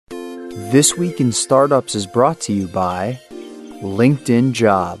This Week in Startups is brought to you by LinkedIn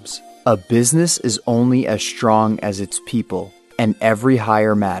Jobs. A business is only as strong as its people, and every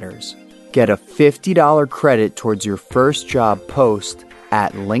hire matters. Get a $50 credit towards your first job post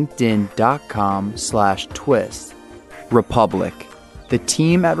at linkedin.com/twist. Republic. The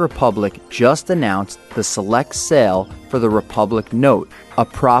team at Republic just announced the select sale for the Republic Note, a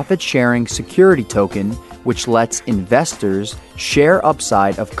profit-sharing security token which lets investors share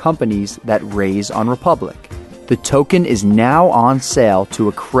upside of companies that raise on Republic. The token is now on sale to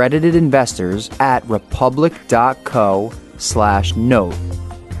accredited investors at republic.co/note.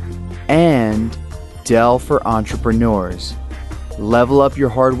 And Dell for entrepreneurs. Level up your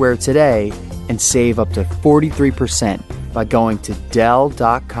hardware today and save up to 43% by going to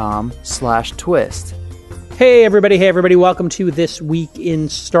dell.com/twist. Hey everybody, welcome to This Week in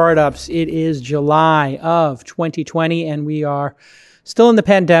Startups. It is July of 2020 and we are still in the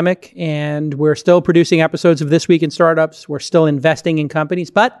pandemic and we're still producing episodes of This Week in Startups. We're still investing in companies,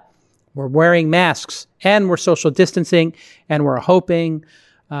 but we're wearing masks and we're social distancing and we're hoping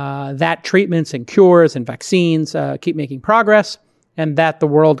that treatments and cures and vaccines keep making progress and that the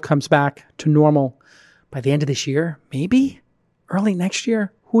world comes back to normal by the end of this year, maybe early next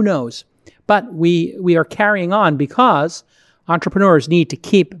year, who knows? But we are carrying on because entrepreneurs need to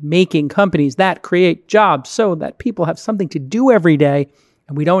keep making companies that create jobs so that people have something to do every day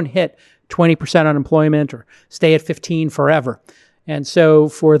and we don't hit 20% unemployment or stay at 15 forever. And so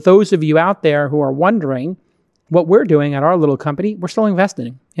for those of you out there who are wondering what we're doing at our little company, we're still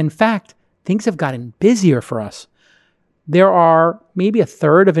investing. In fact, things have gotten busier for us. There are maybe a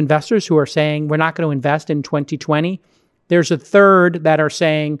third of investors who are saying we're not going to invest in 2020. There's a third that are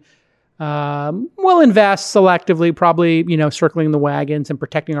saying, we'll invest selectively, probably, circling the wagons and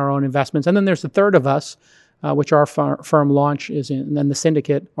protecting our own investments. And then there's a third of us, which our firm Launch is in, and then the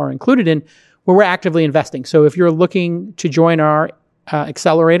syndicate are included in, where we're actively investing. So if you're looking to join our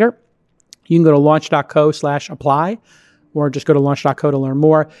accelerator, you can go to launch.co/apply or just go to launch.co to learn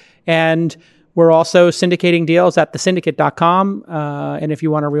more. And we're also syndicating deals at thesyndicate.com. And if you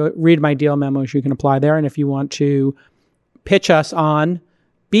want to read my deal memos, you can apply there. And if you want to pitch us on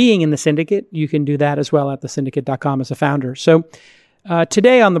being in the syndicate, you can do that as well at thesyndicate.com as a founder. So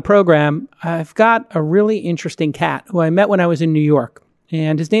today on the program, I've got a really interesting cat who I met when I was in New York.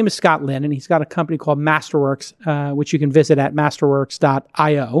 And his name is Scott Lin, and he's got a company called Masterworks, which you can visit at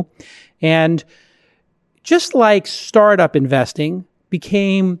masterworks.io. And just like startup investing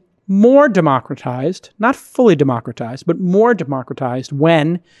became more democratized, not fully democratized, but more democratized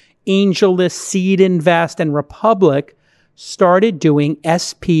when AngelList, Seed Invest, and Republic started doing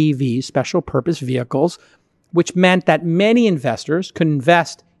SPV, special purpose vehicles, which meant that many investors could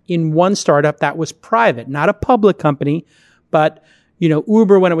invest in one startup that was private, not a public company, but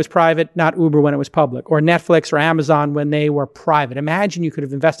Uber when it was private, not Uber when it was public, or Netflix or Amazon when they were private. Imagine you could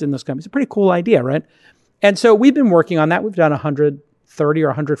have invested in those companies. It's a pretty cool idea, right? And so we've been working on that. We've done 130 or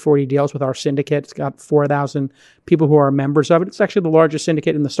 140 deals with our syndicate. It's got 4,000 people who are members of it. It's actually the largest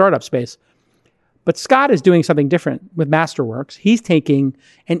syndicate in the startup space. But Scott is doing something different with Masterworks. He's taking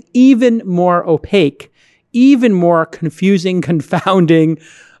an even more opaque, even more confusing, confounding,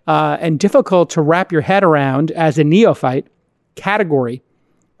 and difficult to wrap your head around as a neophyte category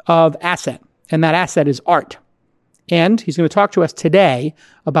of asset. And that asset is art. And he's going to talk to us today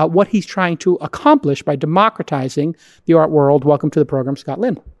about what he's trying to accomplish by democratizing the art world. Welcome to the program, Scott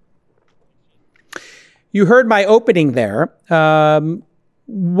Lin. You heard my opening there.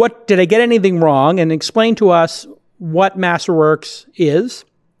 What did I get anything wrong? And explain to us what Masterworks is.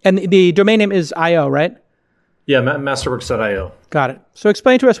 And the domain name is IO, right? Yeah, masterworks.io. Got it. So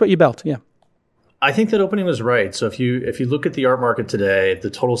explain to us what you built. Yeah. I think that opening was right. So if you look at the art market today, the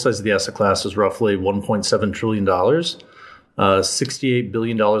total size of the asset class is roughly $1.7 trillion, $68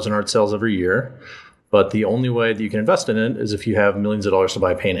 billion in art sales every year. But the only way that you can invest in it is if you have millions of dollars to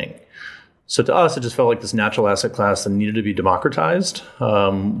buy a painting. So to us, it just felt like this natural asset class that needed to be democratized.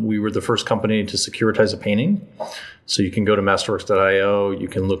 We were the first company to securitize a painting. So you can go to masterworks.io, you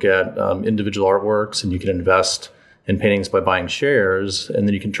can look at individual artworks, and you can invest in paintings by buying shares, and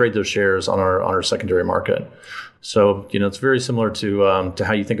then you can trade those shares on our secondary market. So, it's very similar to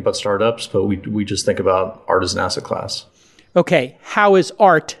how you think about startups, but we just think about art as an asset class. Okay, how is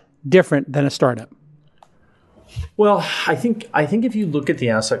art different than a startup? Well, I think if you look at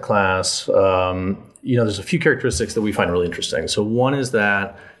the asset class, there's a few characteristics that we find really interesting. So one is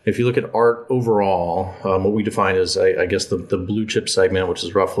that if you look at art overall, what we define as, I guess, the blue chip segment, which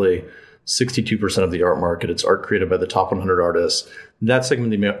is roughly 62% of the art market, it's art created by the top 100 artists. That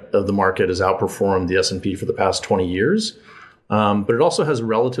segment of the market has outperformed the S&P for the past 20 years. but it also has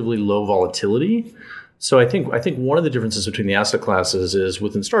relatively low volatility. So I think one of the differences between the asset classes is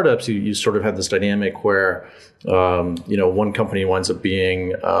within startups, you sort of have this dynamic where, one company winds up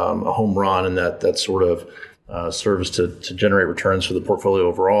being a home run, and that sort of serves to generate returns for the portfolio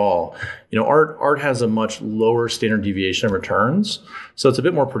overall. Art has a much lower standard deviation of returns, so it's a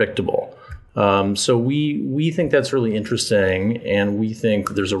bit more predictable. So we think that's really interesting, and we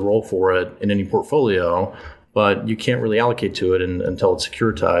think there's a role for it in any portfolio, but you can't really allocate to it until it's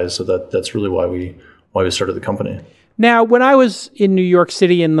securitized. So that's really why we started the company. Now, when I was in New York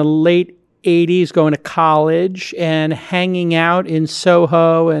City in the late 80s, going to college and hanging out in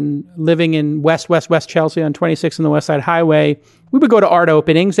Soho and living in West Chelsea on 26 on the West Side Highway, we would go to art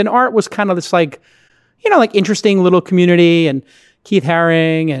openings, and art was kind of this like interesting little community, and Keith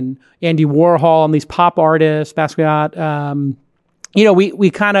Haring and Andy Warhol and these pop artists, Basquiat. We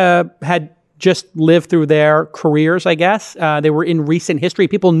kind of had just lived through their careers, I guess. They were in recent history.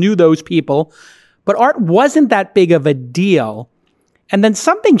 People knew those people. But art wasn't that big of a deal. And then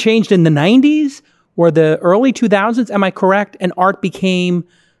something changed in the 90s or the early 2000s, am I correct? And art became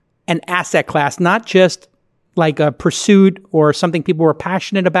an asset class, not just like a pursuit or something people were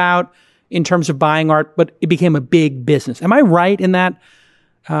passionate about in terms of buying art, but it became a big business. Am I right in that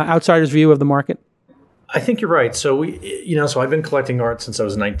outsider's view of the market? I think you're right. So I've been collecting art since I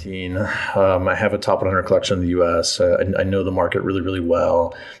was 19. I have a top 100 collection in the U.S. I know the market really, really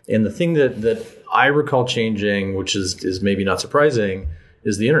well. And the thing that I recall changing, which is maybe not surprising,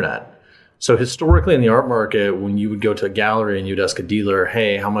 is the internet. So historically in the art market, when you would go to a gallery and you'd ask a dealer,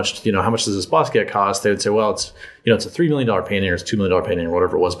 "Hey, how much does this Basquiat cost?" They would say, "Well, it's a $3 million painting or it's $2 million painting or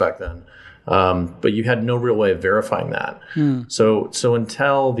whatever it was back then." But you had no real way of verifying that. So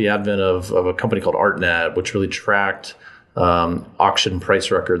until the advent of a company called ArtNet, which really tracked auction price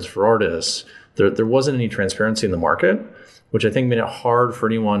records for artists, there wasn't any transparency in the market, which I think made it hard for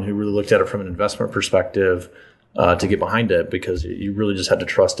anyone who really looked at it from an investment perspective to get behind it, because you really just had to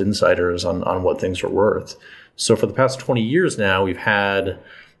trust insiders on what things were worth. So for the past 20 years now, we've had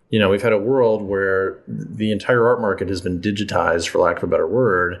a world where the entire art market has been digitized, for lack of a better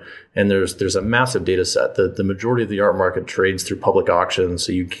word, and there's a massive data set. The majority of the art market trades through public auctions,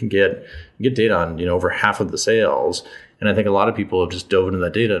 so you can get data on over half of the sales. And I think a lot of people have just dove into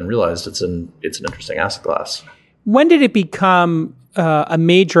that data and realized it's an interesting asset class. When did it become a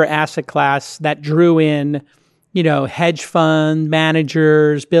major asset class that drew in, hedge fund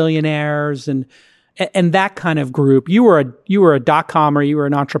managers, billionaires, and that kind of group? You were a dot-commer, you were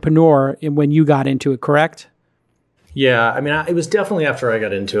an entrepreneur when you got into it, correct? Yeah, it was definitely after I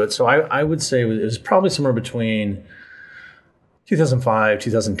got into it. So I would say it was probably somewhere between 2005,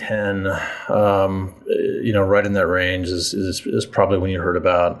 2010, right in that range is probably when you heard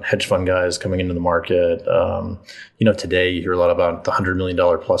about hedge fund guys coming into the market. Today you hear a lot about the $100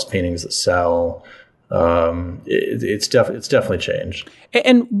 million plus paintings that sell. It's definitely changed.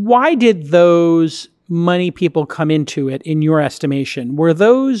 And why did those money people come into it, in your estimation? Were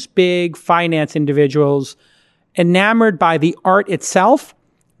those big finance individuals enamored by the art itself,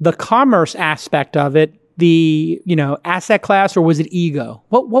 the commerce aspect of it, the asset class, or was it ego?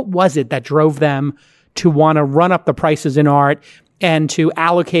 What was it that drove them to want to run up the prices in art and to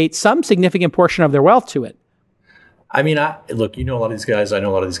allocate some significant portion of their wealth to it? Look, a lot of these guys. I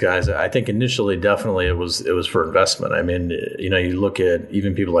know a lot of these guys. I think initially, definitely, it was for investment. You look at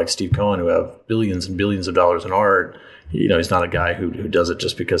even people like Steve Cohen, who have billions and billions of dollars in art. He's not a guy who does it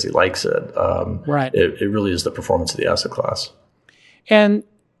just because he likes it. Right. It really is the performance of the asset class. And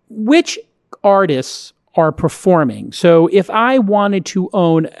which artists are performing? So if I wanted to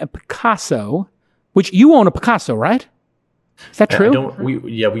own a Picasso, which you own a Picasso, right? Is that true?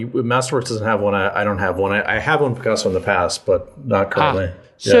 Masterworks doesn't have one. I don't have one. I have owned Picasso in the past, but not currently.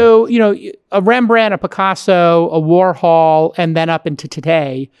 So, a Rembrandt, a Picasso, a Warhol, and then up into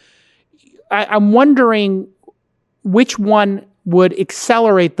today, I'm wondering which one would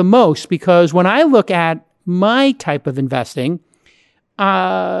accelerate the most, because when I look at my type of investing,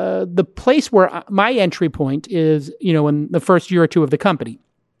 the place where my entry point is, in the first year or two of the company.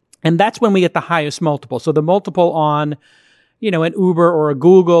 And that's when we get the highest multiple. So the multiple on an Uber or a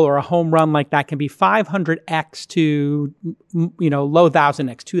Google or a home run like that can be 500x to, low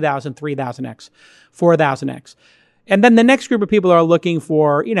 1,000x, 2,000, 3,000x, 4,000x. And then the next group of people are looking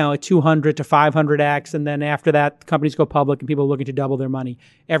for, a 200 to 500x. And then after that, companies go public and people are looking to double their money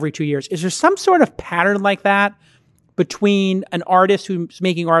every 2 years. Is there some sort of pattern like that between an artist who's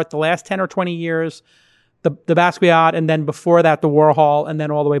making art the last 10 or 20 years, the Basquiat, and then before that, the Warhol, and then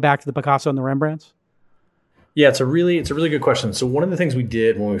all the way back to the Picasso and the Rembrandts? Yeah, it's a really good question. So one of the things we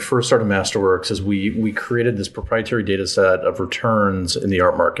did when we first started Masterworks is we created this proprietary data set of returns in the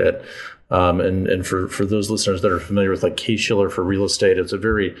art market. And for those listeners that are familiar with like Case-Shiller for real estate, it's a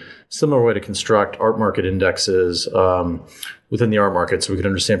very similar way to construct art market indexes within the art market, so we could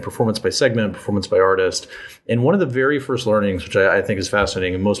understand performance by segment, performance by artist. And one of the very first learnings, which I think is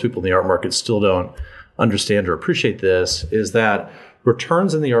fascinating, and most people in the art market still don't understand or appreciate this, is that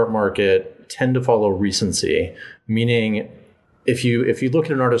returns in the art market tend to follow recency. Meaning, if you look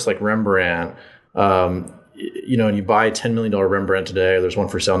at an artist like Rembrandt, and you buy a $10 million Rembrandt today, or there's one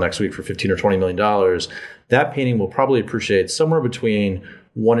for sale next week for $15 or $20 million, that painting will probably appreciate somewhere between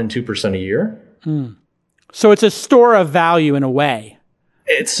 1% and 2% a year. So it's a store of value in a way.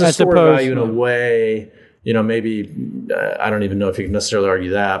 It's a store of value in a way. Maybe I don't even know if you can necessarily argue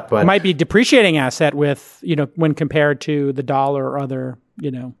that, but it might be depreciating asset with, when compared to the dollar or other,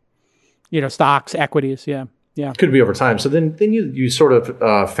 stocks, equities. Yeah. Yeah. Could be over time. So then you sort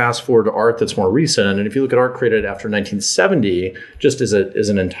of fast forward to art that's more recent. And if you look at art created after 1970, just as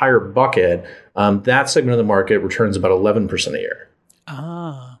an entire bucket, that segment of the market returns about 11% a year.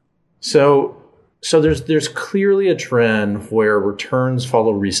 So there's clearly a trend where returns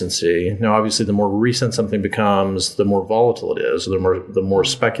follow recency. Now, obviously, the more recent something becomes, the more volatile it is, the more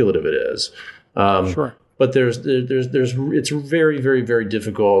speculative it is. Sure. But it's very, very, very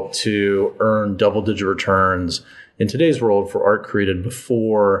difficult to earn double-digit returns in today's world for art created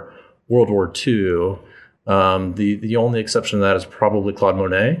before World War II. The only exception to that is probably Claude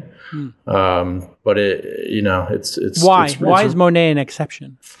Monet. But it's why? It's, why is Monet an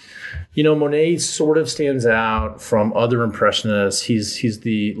exception? Monet sort of stands out from other impressionists. He's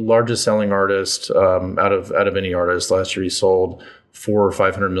the largest selling artist out of any artist. Last year he sold $400 or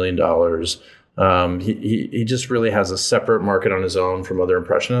 $500 million. He just really has a separate market on his own from other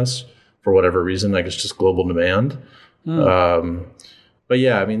impressionists for whatever reason. I guess just global demand. But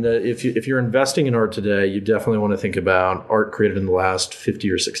yeah, I mean, if you're investing in art today, you definitely want to think about art created in the last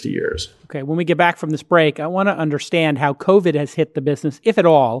 50 or 60 years. Okay, when we get back from this break, I want to understand how COVID has hit the business, if at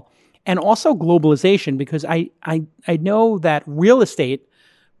all, and also globalization, because I know that real estate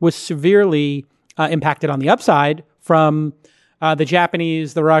was severely impacted on the upside from the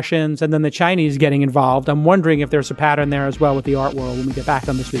Japanese, the Russians, and then the Chinese getting involved. I'm wondering if there's a pattern there as well with the art world when we get back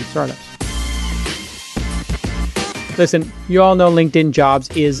on This Week in Startups. Listen, you all know LinkedIn Jobs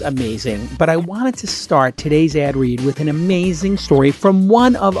is amazing, but I wanted to start today's ad read with an amazing story from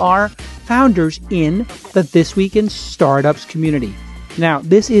one of our founders in the This Week in Startups community. Now,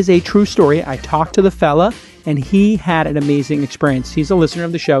 this is a true story. I talked to the fella, and he had an amazing experience. He's a listener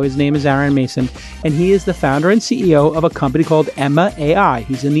of the show. His name is Aaron Mason, and he is the founder and CEO of a company called Emma AI.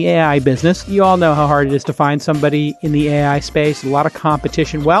 He's in the AI business. You all know how hard it is to find somebody in the AI space, a lot of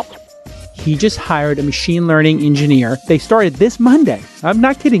competition. Well, he just hired a machine learning engineer. They started this Monday. I'm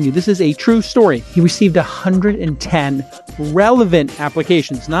not kidding you. This is a true story. He received 110 relevant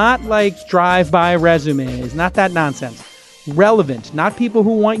applications, not like drive-by resumes, not that nonsense. Relevant, not people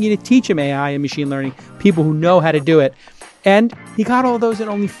who want you to teach him AI and machine learning, people who know how to do it. And he got all those in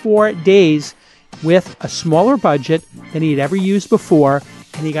only 4 days with a smaller budget than he had ever used before.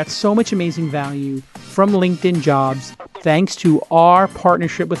 And he got so much amazing value from LinkedIn Jobs thanks to our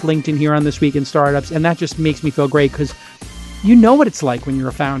partnership with LinkedIn here on This Week in Startups. And that just makes me feel great because you know what it's like when you're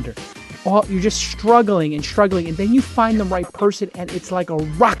a founder. You're just struggling, and then you find the right person, and it's like a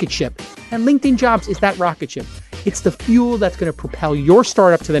rocket ship. And LinkedIn Jobs is that rocket ship. It's the fuel that's going to propel your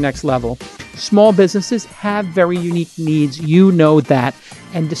startup to the next level. Small businesses have very unique needs. You know that.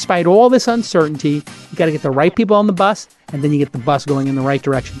 And despite all this uncertainty, you got to get the right people on the bus, and then you get the bus going in the right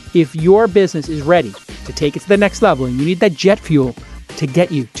direction. If your business is ready to take it to the next level, and you need that jet fuel to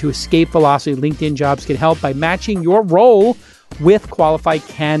get you to escape velocity, LinkedIn Jobs can help by matching your role with qualified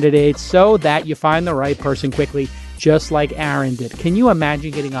candidates so that you find the right person quickly, just like Aaron did. Can you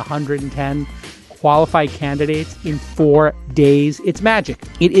imagine getting 110 qualified candidates in 4 days? It's magic.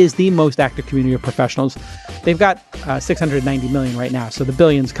 It is the most active community of professionals. They've got 690 million right now, so the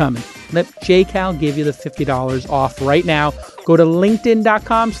billion's coming. Let JCal give you the $50 off right now. Go to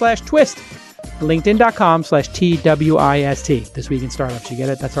linkedin.com/twist. LinkedIn.com/TWIST. This Week in Startups. You get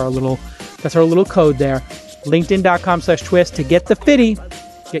it? That's our little code there. LinkedIn.com/twist to get the 50.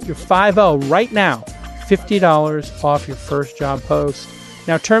 Get your 50 right now. $50 off your first job post.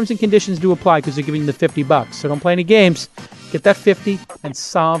 Now, terms and conditions do apply because they're giving you the $50. So don't play any games. Get that 50 and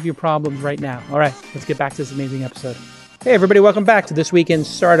solve your problems right now. All right, let's get back to this amazing episode. Hey, everybody. Welcome back to This Week in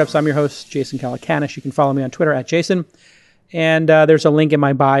Startups. I'm your host, Jason Calacanis. You can follow me on Twitter @Jason. And there's a link in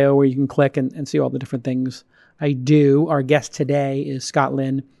my bio where you can click and see all the different things I do. Our guest today is Scott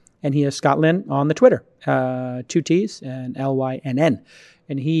Lin. and he is Scott Lynn on the Twitter, 2 T's and LYNN.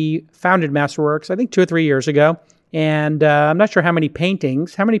 And he founded Masterworks, I think 2 or 3 years ago. And I'm not sure how many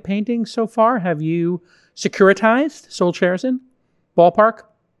paintings so far have you securitized, sold shares in? Ballpark?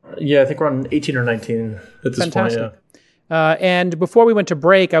 Yeah, I think we're on 18 or 19 at this point. Yeah. And before we went to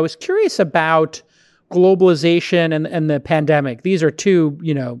break, I was curious about globalization and the pandemic. These are two,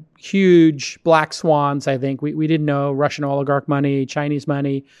 huge black swans, I think. We didn't know Russian oligarch money, Chinese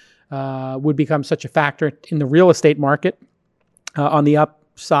money would become such a factor in the real estate market on the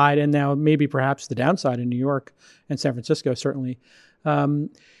upside, and now maybe perhaps the downside in New York and San Francisco, certainly.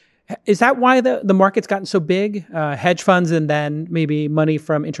 Is that why the market's gotten so big? Hedge funds and then maybe money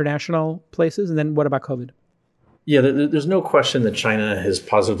from international places? And then what about COVID? Yeah, there's no question that China has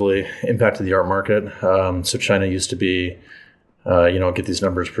positively impacted the art market. So China used to be, I'll get these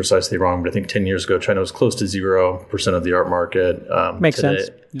numbers precisely wrong, but I think 10 years ago, China was close to 0% of the art market. Makes sense.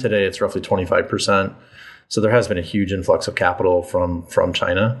 Yeah. Today, it's roughly 25%. So there has been a huge influx of capital from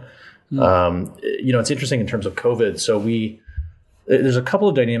China. It's interesting in terms of COVID. So there's a couple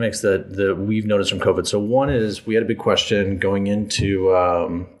of dynamics that we've noticed from COVID. So one is we had a big question going into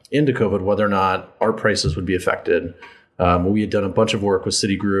COVID whether or not art prices would be affected. We had done a bunch of work with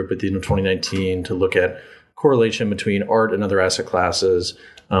Citigroup at the end of 2019 to look at correlation between art and other asset classes.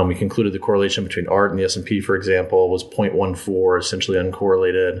 We concluded the correlation between art and the S&P, for example, was 0.14, essentially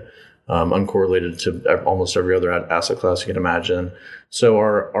uncorrelated to almost every other asset class you can imagine. So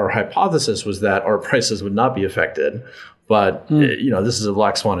our hypothesis was that art prices would not be affected. But this is a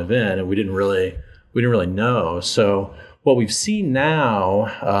black swan event, and we didn't really know. So what we've seen now,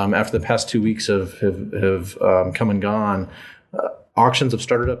 after the past 2 weeks have come and gone, auctions have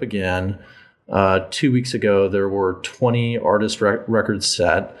started up again. 2 weeks ago, there were 20 artist records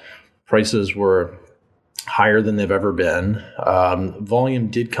set. Prices were higher than they've ever been. Volume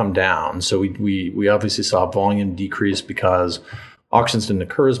did come down, so we obviously saw volume decrease because auctions didn't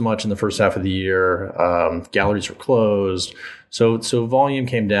occur as much in the first half of the year. Galleries were closed. So volume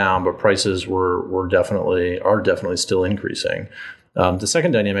came down, but prices are definitely still increasing. The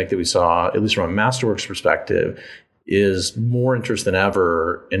second dynamic that we saw, at least from a Masterworks perspective, is more interest than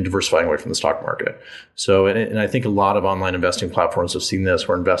ever in diversifying away from the stock market. So, and I think a lot of online investing platforms have seen this,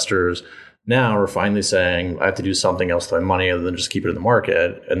 where investors now are finally saying, I have to do something else with my money other than just keep it in the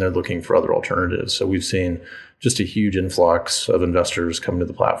market, and they're looking for other alternatives. So we've seen just a huge influx of investors coming to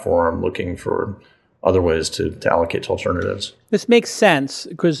the platform looking for other ways to allocate to alternatives. This makes sense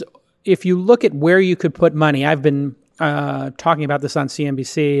because if you look at where you could put money, I've been talking about this on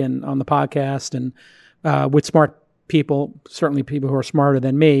CNBC and on the podcast and with smart people, certainly people who are smarter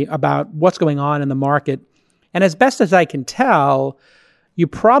than me, about what's going on in the market. And as best as I can tell, you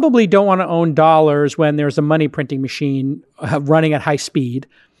probably don't want to own dollars when there's a money printing machine running at high speed.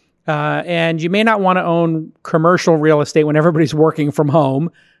 And you may not want to own commercial real estate when everybody's working from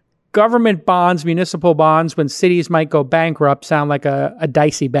home. Government bonds, municipal bonds, when cities might go bankrupt, sound like a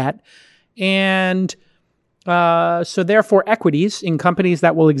dicey bet. And so therefore, equities in companies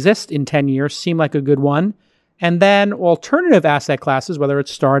that will exist in 10 years seem like a good one. And then alternative asset classes, whether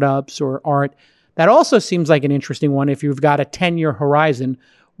it's startups or art, that also seems like an interesting one if you've got a 10-year horizon.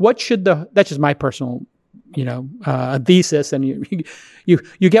 That's just my personal thesis, and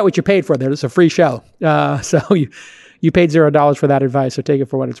you get what you paid for there. It's a free show. So you paid $0 for that advice, so take it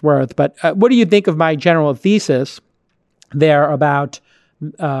for what it's worth. But what do you think of my general thesis there about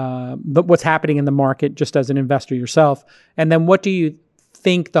what's happening in the market just as an investor yourself? And then what do you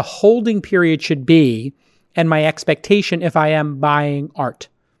think the holding period should be and my expectation if I am buying art?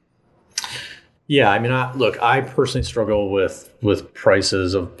 Yeah, I mean, I personally struggle with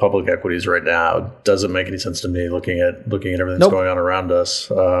prices of public equities right now. It doesn't make any sense to me looking at everything that's going on around us.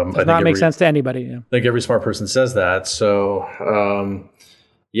 Does not make sense to anybody. Yeah. I think every smart person says that. So, I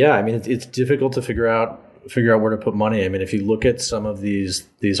mean, it's difficult to figure out where to put money. I mean, if you look at some of these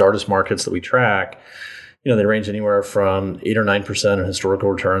artist markets that we track, they range anywhere from 8 or 9% in historical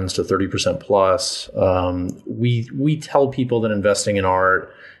returns to 30% plus. We tell people that investing in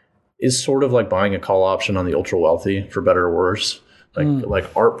art is sort of like buying a call option on the ultra wealthy, for better or worse.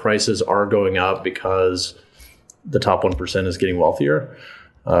 Like art prices are going up because the top 1% is getting wealthier.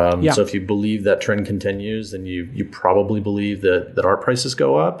 So if you believe that trend continues, then you probably believe that art prices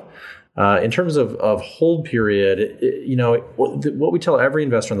go up. In terms of hold period, what we tell every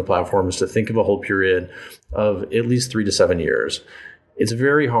investor on the platform is to think of a hold period of at least 3 to 7 years. It's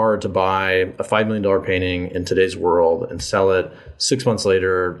very hard to buy a $5 million painting in today's world and sell it 6 months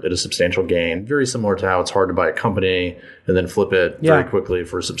later at a substantial gain. Very similar to how it's hard to buy a company and then flip it very quickly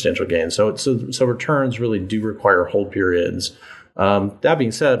for a substantial gain. So returns really do require hold periods That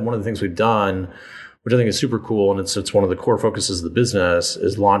being said, one of the things we've done, which I think is super cool, and it's one of the core focuses of the business,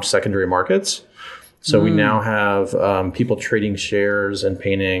 is launch secondary markets. So we now have people trading shares and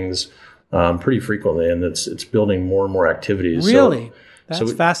paintings pretty frequently, and it's building more and more activities. Really?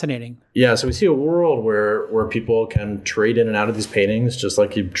 That's fascinating. Yeah, so we see a world where people can trade in and out of these paintings just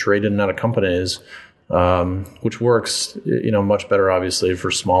like you trade in and out of companies, which works, much better, obviously, for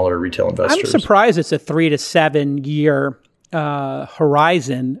smaller retail investors. I'm surprised it's a 3 to 7 year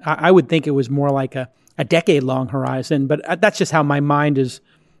horizon. I would think it was more like a decade-long horizon, but that's just how my mind is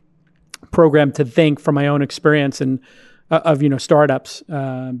programmed to think from my own experience and of startups,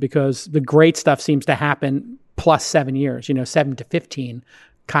 because the great stuff seems to happen plus 7 years, 7 to 15,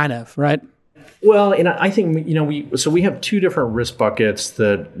 kind of, right? Well, and I think we have two different risk buckets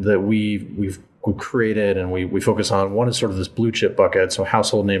that we've created and we focus on. One is sort of this blue chip bucket, so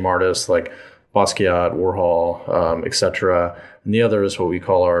household name artists like Basquiat, Warhol, etc. And the other is what we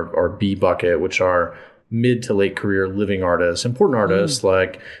call our B bucket, which are mid to late career living artists, important artists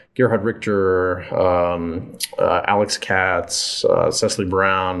like Gerhard Richter, Alex Katz, Cecily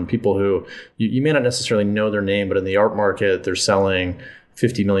Brown, people who you may not necessarily know their name, but in the art market, they're selling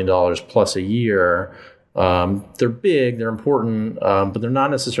 $50 million plus a year. They're big, they're important, but they're not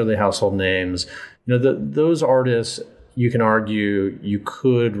necessarily household names. Those artists, you can argue you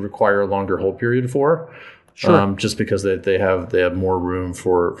could require a longer hold period for. Sure. Just because they have more room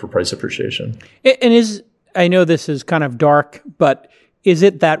for price appreciation. And I know this is kind of dark, but is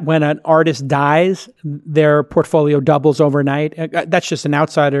it that when an artist dies, their portfolio doubles overnight? That's just an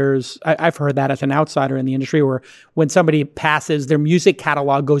outsider's. I've heard that as an outsider in the industry, where when somebody passes, their music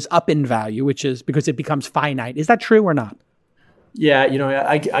catalog goes up in value, which is because it becomes finite. Is that true or not? Yeah,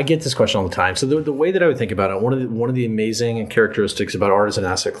 I get this question all the time. So the way that I would think about it, one of the amazing characteristics about art as an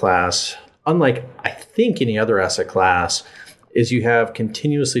asset class, unlike I think any other asset class, is you have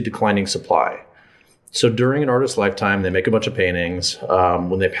continuously declining supply. So during an artist's lifetime, they make a bunch of paintings.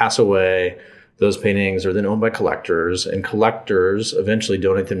 When they pass away, those paintings are then owned by collectors, and collectors eventually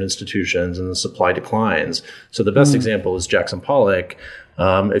donate them to institutions, and the supply declines. So the best example is Jackson Pollock.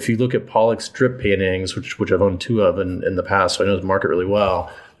 If you look at Pollock's drip paintings, which I've owned 2 of in the past, so I know the market really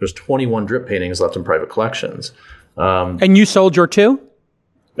well, there's 21 drip paintings left in private collections. And you sold your 2?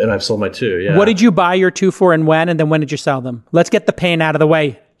 And I've sold my 2, yeah. What did you buy your 2 for and when did you sell them? Let's get the pain out of the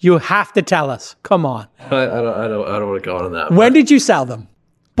way. You have to tell us. Come on. I don't want to go on that. When did you sell them?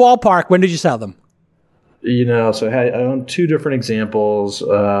 Ballpark, when did you sell them? So I own 2 different examples.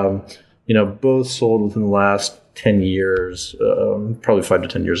 Both sold within the last 10 years, probably 5 to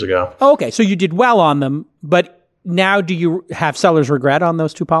 10 years ago. Oh, okay. So you did well on them, but now do you have seller's regret on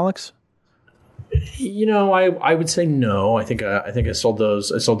those 2 Pollocks? I would say no. I think I sold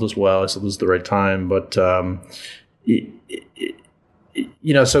those. I sold those well. I sold those at the right time. But so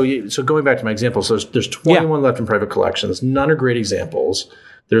going back to my example, so there's 21 left in private collections. None are great examples.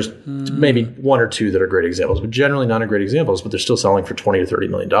 There's maybe 1 or 2 that are great examples, but generally none are great examples. But they're still selling for $20 to $30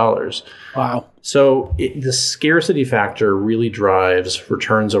 million. Wow. So the scarcity factor really drives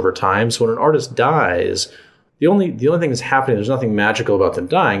returns over time. So when an artist dies, the only thing that's happening, there's nothing magical about them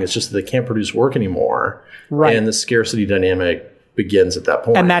dying. It's just that they can't produce work anymore. Right. And the scarcity dynamic begins at that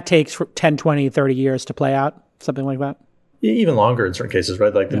point. And that takes 10, 20, 30 years to play out, something like that? Even longer in certain cases,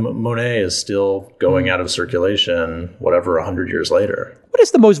 right? Like the Monet is still going out of circulation, 100 years later. What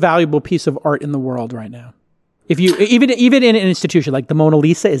is the most valuable piece of art in the world right now? If you even in an institution like the Mona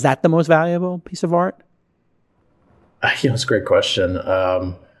Lisa, is that the most valuable piece of art? It's a great question.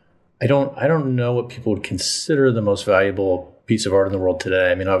 I don't know what people would consider the most valuable piece of art in the world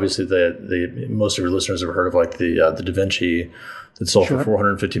today. I mean, obviously, the most of your listeners have heard of like the Da Vinci that sold for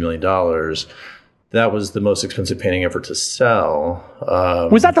 $450 million. That was the most expensive painting ever to sell.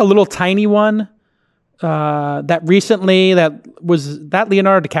 Was that the little tiny one that recently was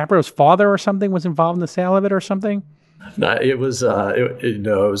Leonardo DiCaprio's father or something was involved in the sale of it or something? No, it was. I think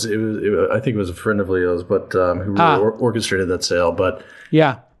it was a friend of Leo's, but who really orchestrated that sale. But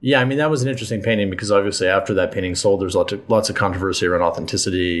yeah. I mean, that was an interesting painting because obviously after that painting sold, there's lots of controversy around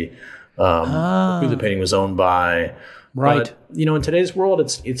authenticity, who the painting was owned by. Right. But, in today's world,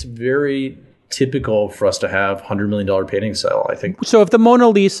 it's very typical for us to have $100 million painting sell, I think. So if the Mona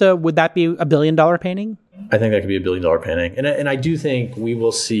Lisa, would that be $1 billion painting? I think that could be $1 billion painting. And I do think we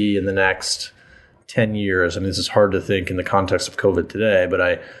will see in the next 10 years, I mean, this is hard to think in the context of COVID today, but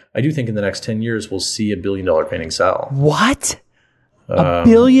I do think in the next 10 years, we'll see $1 billion painting sell. What? $1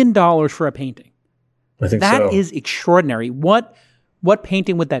 billion for a painting? I think so. That is extraordinary. What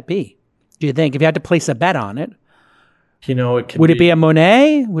painting would that be, do you think? If you had to place a bet on it, It could Would it be a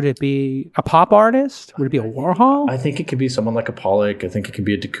Monet? Would it be a pop artist? Would it be a Warhol? I think it could be someone like a Pollock. I think it could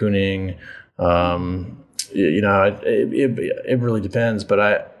be a de Kooning. It really depends, but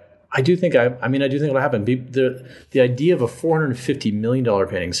I do think it'll happen. The idea of a $450 million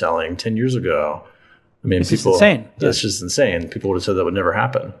painting selling 10 years ago, It's insane. That's just insane. People would have said that would never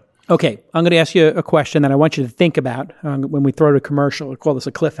happen. Okay, I'm going to ask you a question that I want you to think about when we throw to commercial. We'll call this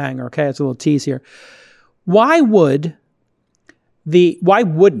a cliffhanger, okay? It's a little tease here. Why wouldn't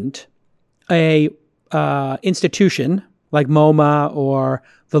a institution like MoMA or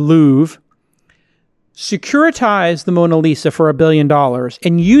the Louvre securitize the Mona Lisa for $1 billion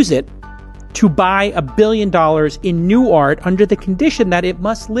and use it to buy $1 billion in new art under the condition that it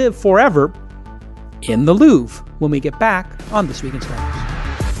must live forever in the Louvre when we get back on This Week in Startups?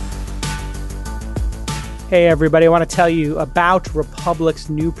 Hey everybody, I want to tell you about Republic's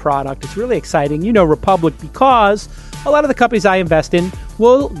new product. It's really exciting. You know Republic because a lot of the companies I invest in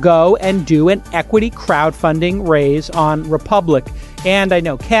will go and do an equity crowdfunding raise on Republic. And I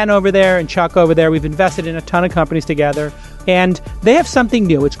know Ken over there and Chuck over there, we've invested in a ton of companies together. And they have something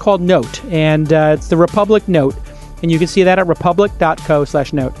new. It's called Note. And it's the Republic Note. And you can see that at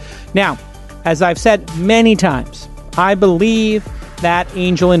republic.co/note. Now, as I've said many times, I believe that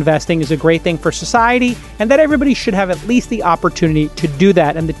angel investing is a great thing for society and that everybody should have at least the opportunity to do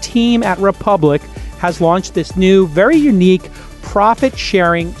that. And the team at Republic has launched this new, very unique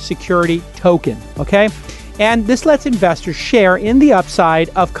profit-sharing security token, okay? And this lets investors share in the upside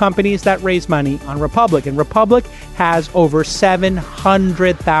of companies that raise money on Republic. And Republic has over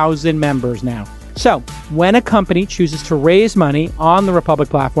 700,000 members now. So when a company chooses to raise money on the Republic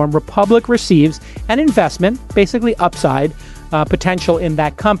platform, Republic receives an investment, basically upside, potential in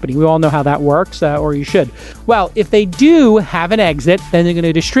that company. We all know how that works, or you should. Well, if they do have an exit, then they're going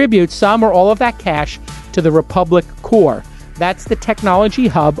to distribute some or all of that cash to the Republic Core. That's the technology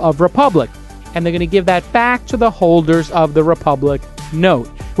hub of Republic. And they're going to give that back to the holders of the Republic Note.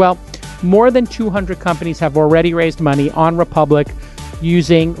 Well, more than 200 companies have already raised money on Republic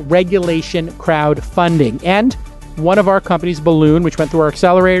using regulation crowdfunding. And one of our companies, Balloon, which went through our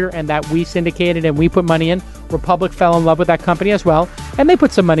accelerator and that we syndicated and we put money in, Republic fell in love with that company as well, and they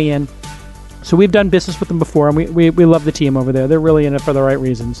put some money in. So we've done business with them before, and we love the team over there. They're really in it for the right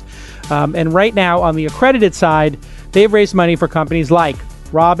reasons. And right now, on the accredited side, they've raised money for companies like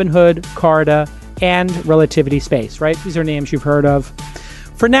Robinhood, Carta, and Relativity Space, right? These are names you've heard of.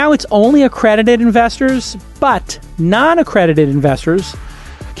 For now, it's only accredited investors, but non-accredited investors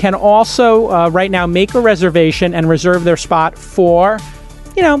can also right now make a reservation and reserve their spot for,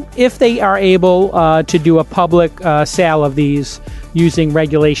 if they are able to do a public sale of these using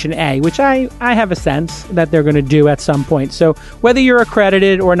Regulation A, which I have a sense that they're going to do at some point. So whether you're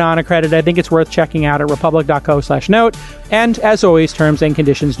accredited or non-accredited, I think it's worth checking out at republic.co/note. And as always, terms and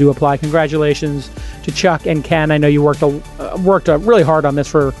conditions do apply. Congratulations to Chuck and Ken. I know you worked really hard on this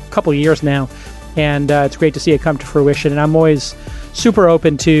for a couple of years now, and it's great to see it come to fruition. And I'm always super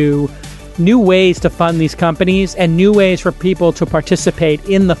open to new ways to fund these companies and new ways for people to participate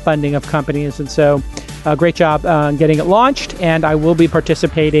in the funding of companies. And so great job getting it launched, and I will be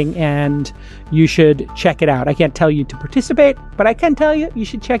participating, and you should check it out. I can't tell you to participate, but I can tell you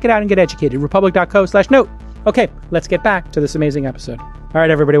should check it out and get educated. Republic.co/note. Okay, let's get back to this amazing episode. All right,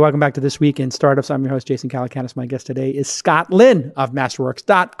 everybody, welcome back to This Week in Startups. I'm your host, Jason Calacanis. My guest today is Scott Lin of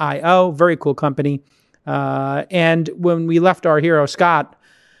Masterworks.io. Very cool company. And when we left our hero, Scott,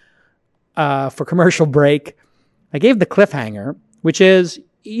 for commercial break, I gave the cliffhanger, which is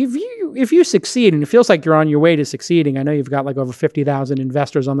if you succeed, and it feels like you're on your way to succeeding. I know you've got like over 50,000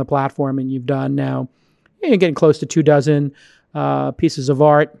 investors on the platform, and you've done now, you're getting close to 24 pieces of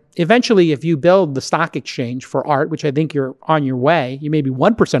art. Eventually, if you build the stock exchange for art, which I think you're on your way, you may be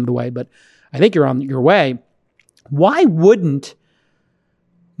 1% of the way, but I think you're on your way. Why wouldn't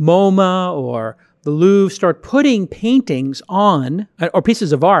MoMA or the Louvre start putting paintings on, or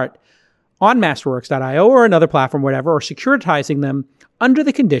pieces of art on Masterworks.io or another platform, whatever, or securitizing them under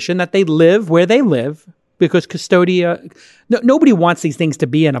the condition that they live where they live, because nobody wants these things to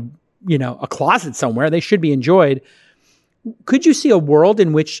be in a closet somewhere. They should be enjoyed. Could you see a world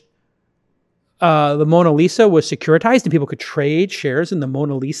in which the Mona Lisa was securitized and people could trade shares in the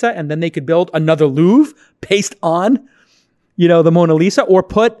Mona Lisa, and then they could build another Louvre based on, the Mona Lisa, or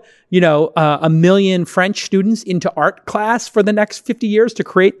put, 1 million French students into art class for the next 50 years to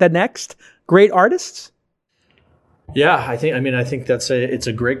create the next great artists? Yeah, I think it's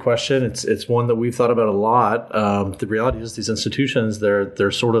a great question. It's one that we've thought about a lot. The reality is these institutions,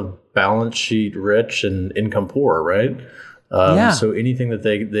 they're sort of balance sheet rich and income poor, right? So anything that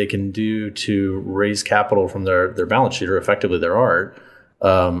they can do to raise capital from their balance sheet or effectively their art,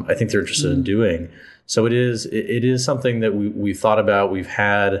 I think they're interested in doing. So it is something that we thought about. We've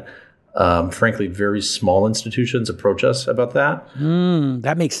had, frankly, very small institutions approach us about that.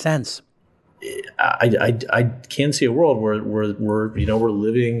 That makes sense. I can see a world where we're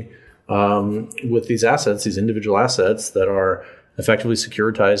living with these assets, these individual assets that are effectively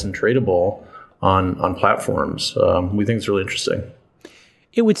securitized and tradable on platforms. We think it's really interesting.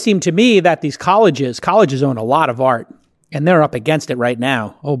 It would seem to me that these colleges own a lot of art, and they're up against it right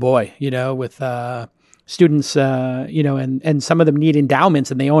now. Oh boy, with students, and some of them need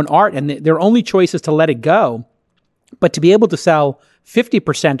endowments and they own art, and their only choice is to let it go. But to be able to sell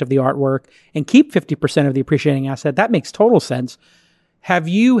 50% of the artwork and keep 50% of the appreciating asset, that makes total sense. Have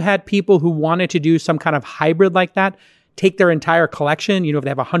you had people who wanted to do some kind of hybrid like that, take their entire collection, if they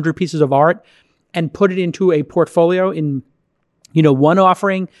have 100 pieces of art, and put it into a portfolio in, one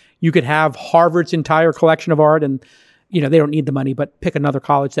offering? You could have Harvard's entire collection of art, and, they don't need the money, but pick another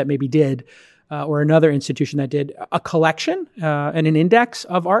college that maybe did, or another institution that did a collection and an index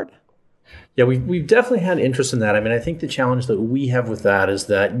of art. Yeah, we've definitely had interest in that. I mean, I think the challenge that we have with that is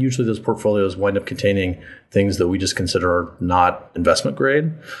that usually those portfolios wind up containing things that we just consider not investment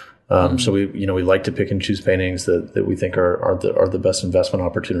grade. So we like to pick and choose paintings that we think are the best investment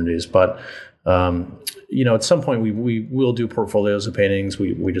opportunities. But at some point we will do portfolios of paintings.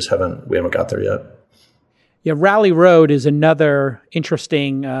 We just haven't got there yet. Yeah, Rally Road is another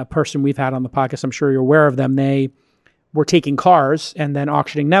interesting person we've had on the podcast. I'm sure you're aware of them. They were taking cars and then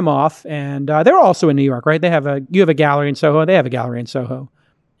auctioning them off, and they're also in New York, right? You have a gallery in Soho. They have a gallery in Soho.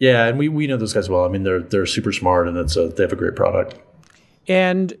 Yeah, and we know those guys well. I mean, they're super smart, and they have a great product.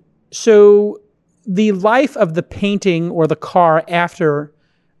 And so the life of the painting or the car after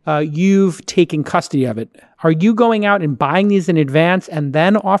you've taken custody of it, are you going out and buying these in advance and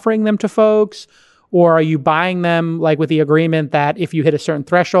then offering them to folks? Or are you buying them like with the agreement that if you hit a certain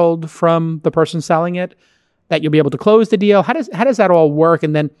threshold from the person selling it, that you'll be able to close the deal? How does that all work?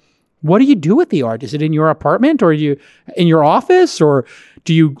 And then what do you do with the art? Is it in your apartment, or are you in your office, or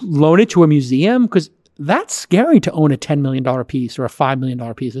do you loan it to a museum? Because that's scary to own a $10 million piece or a $5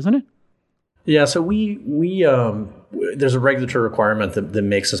 million piece, isn't it? Yeah, so we there's a regulatory requirement that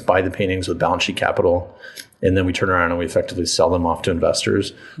makes us buy the paintings with balance sheet capital, and then we turn around and we effectively sell them off to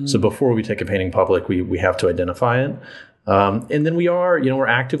investors. So before we take a painting public, we have to identify it. And then we're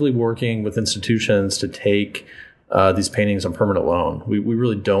actively working with institutions to take these paintings on permanent loan. We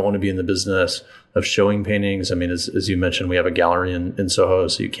really don't want to be in the business of showing paintings. I mean, as you mentioned, we have a gallery in Soho,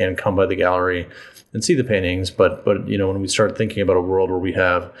 so you can come by the gallery and see the paintings. But when we start thinking about a world where we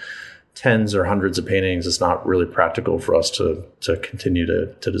have tens or hundreds of paintings, it's not really practical for us to continue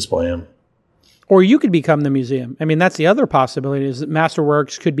to display them. Or you could become the museum. I mean, that's the other possibility, is that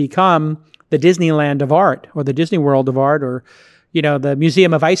Masterworks could become the Disneyland of art, or the Disney World of art, or, the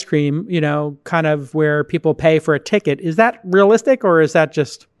Museum of Ice Cream, kind of where people pay for a ticket. Is that realistic, or is that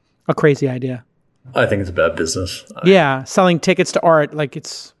just a crazy idea? I think it's a bad business. Yeah, selling tickets to art, like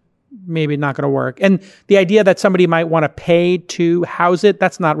it's maybe not going to work. And the idea that somebody might want to pay to house it,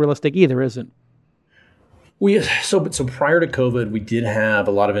 that's not realistic either, is it? So prior to COVID, we did have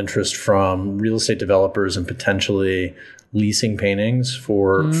a lot of interest from real estate developers and potentially leasing paintings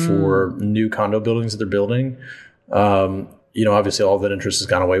for new condo buildings that they're building. Obviously all of that interest has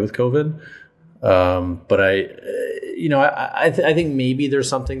gone away with COVID. But I think maybe there's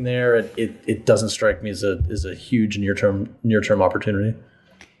something there. It doesn't strike me as a huge near-term opportunity.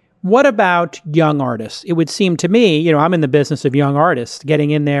 What about young artists? It would seem to me, I'm in the business of young artists,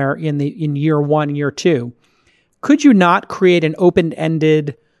 getting in there in year one, year two. Could you not create an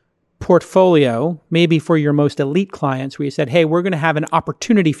open-ended portfolio, maybe for your most elite clients, where you said, hey, we're going to have an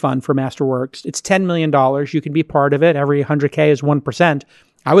opportunity fund for Masterworks. It's $10 million. You can be part of it. Every 100K is 1%.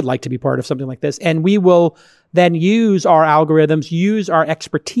 I would like to be part of something like this. And we will then use our algorithms, use our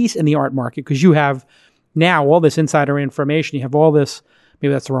expertise in the art market, because you have now all this insider information. You have all this,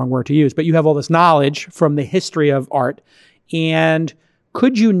 maybe that's the wrong word to use, but you have all this knowledge from the history of art. And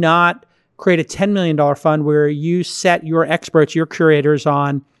could you not create a $10 million fund where you set your experts, your curators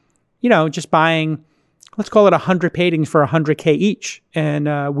on, just buying, let's call it 100 paintings for 100K each.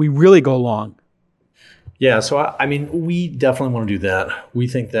 And we really go long. Yeah. So, we definitely want to do that. We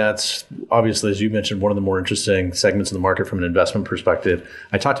think that's obviously, as you mentioned, one of the more interesting segments in the market from an investment perspective.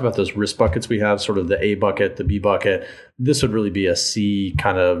 I talked about those risk buckets we have, sort of the A bucket, the B bucket. This would really be a C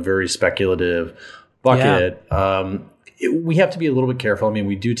kind of very speculative bucket. Yeah. We have to be a little bit careful.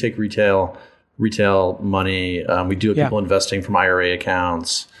 We do take retail money. We do have people investing from IRA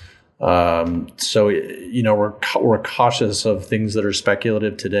accounts. So, we're cautious of things that are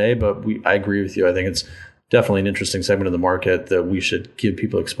speculative today, but I agree with you. I think it's definitely an interesting segment of the market that we should give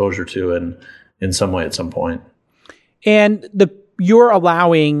people exposure to in some way at some point. And you're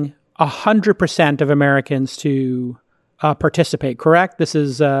allowing 100% of Americans to participate, correct? This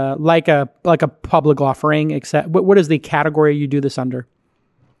is like a public offering. Except, what is the category you do this under?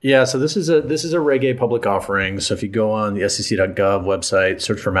 Yeah, so this is a Reg A public offering. So if you go on the SEC.gov website,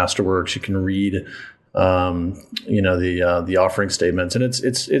 search for Masterworks, you can read the offering statements, and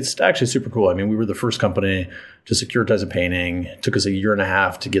it's actually super cool. I mean, we were the first company to securitize a painting. It took us a year and a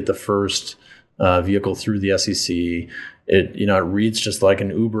half to get the first vehicle through the SEC. It reads just like an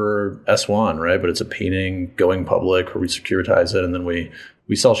Uber S1, right? But it's a painting going public where we securitize it, and then we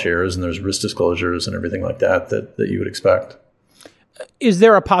sell shares, and there's risk disclosures and everything like that you would expect. Is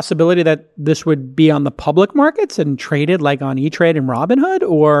there a possibility that this would be on the public markets and traded like on E-Trade and Robinhood,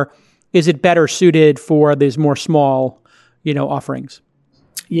 or is it better suited for these more small, offerings?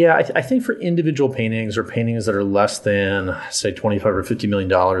 Yeah, I think for individual paintings or paintings that are less than, say, $25 or $50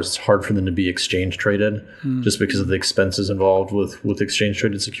 million, it's hard for them to be exchange traded just because of the expenses involved with exchange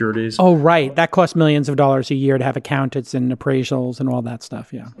traded securities. Oh, right. That costs millions of dollars a year to have accountants and appraisals and all that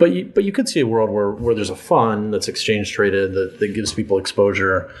stuff. Yeah. But you could see a world where there's a fund that's exchange traded that gives people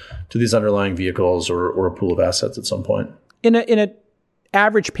exposure to these underlying vehicles or a pool of assets at some point. In a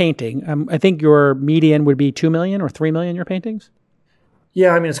average painting, I think your median would be $2 million or $3 million, your paintings?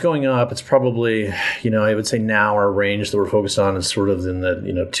 Yeah, I mean, it's going up. It's probably, I would say now our range that we're focused on is sort of in the,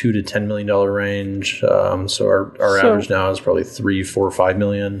 $2 to $10 million range. So our average now is probably 3, 4, 5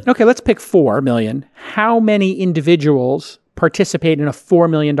 million. Okay, let's pick 4 million. How many individuals participate in a $4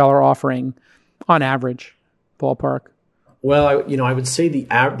 million offering on average, ballpark? Well, I would say the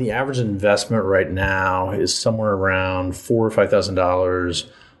average investment right now is somewhere around $4,000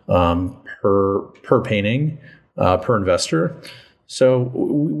 or $5,000 per painting per investor. So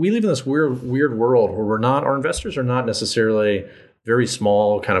we live in this weird world where our investors are not necessarily very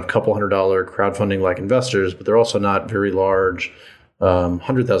small, kind of couple $100 crowdfunding like investors, but they're also not very large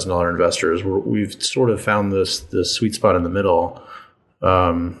 $100,000 investors. We've sort of found this sweet spot in the middle.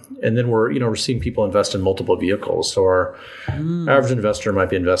 And then we're seeing people invest in multiple vehicles. So our average investor might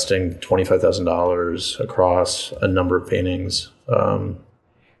be investing $25,000 across a number of paintings.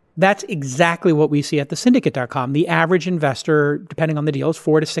 That's exactly what we see at thesyndicate.com. The average investor, depending on the deal, is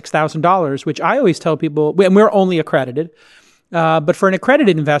 $4,000 to $6,000, which I always tell people, and we're only accredited. But for an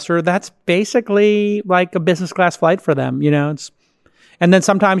accredited investor, that's basically like a business class flight for them. And then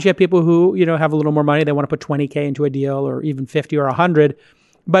sometimes you have people who, have a little more money. They want to put $20K into a deal or even 50 or 100.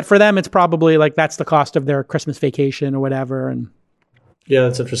 But for them, it's probably like that's the cost of their Christmas vacation or whatever. And yeah,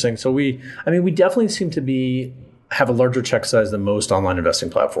 that's interesting. So we definitely seem to have a larger check size than most online investing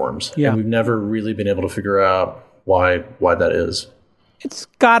platforms. Yeah. And we've never really been able to figure out why that is. It's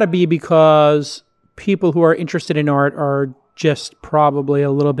got to be because people who are interested in art are just probably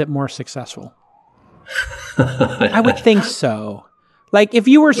a little bit more successful. I would think so. Like if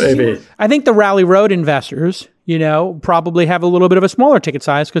you were, maybe. I think the Rally Road investors, probably have a little bit of a smaller ticket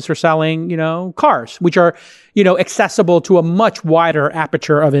size because they're selling, cars, which are, accessible to a much wider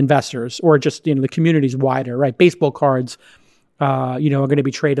aperture of investors, or just, the community's wider, right? Baseball cards, are going to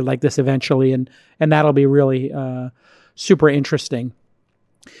be traded like this eventually. And that'll be really super interesting.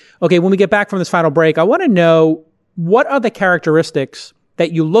 Okay. When we get back from this final break, I want to know, what are the characteristics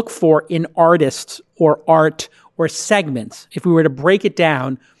that you look for in artists or art or segments, if we were to break it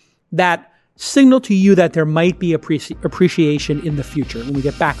down, that signal to you that there might be appreciation in the future when we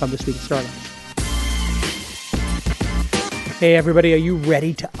get back on This Week in Startups? Hey everybody, are you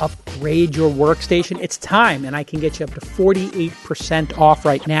ready to upgrade your workstation? It's time, and I can get you up to 48% off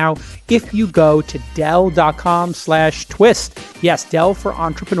right now if you go to Dell.com/twist. Yes, Dell for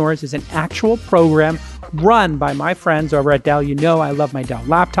Entrepreneurs is an actual program run by my friends over at Dell. I love my Dell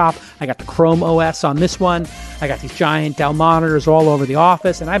laptop. I got the Chrome OS on this one. I got these giant Dell monitors all over the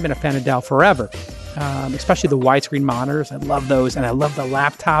office, and I've been a fan of Dell forever. Especially the widescreen monitors. I love those. And I love the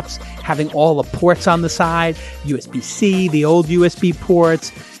laptops, having all the ports on the side, USB-C, the old USB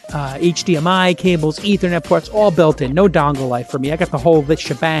ports, HDMI cables, Ethernet ports, all built in. No dongle life for me. I got the whole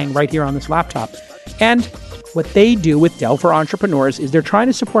shebang right here on this laptop. And what they do with Dell for Entrepreneurs is they're trying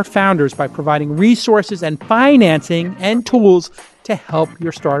to support founders by providing resources and financing and tools to help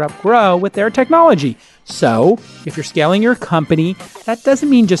your startup grow with their technology. So if you're scaling your company, that doesn't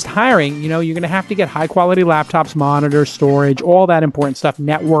mean just hiring. You're going to have to get high quality laptops, monitors, storage, all that important stuff,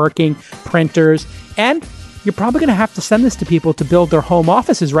 networking, printers, and you're probably going to have to send this to people to build their home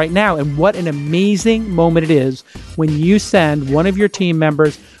offices right now. And what an amazing moment it is when you send one of your team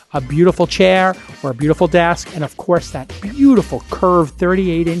members a beautiful chair or a beautiful desk, and of course that beautiful curved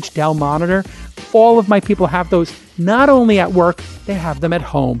 38-inch Dell monitor. All of my people have those not only at work, they have them at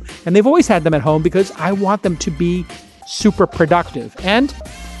home. And they've always had them at home because I want them to be super productive. And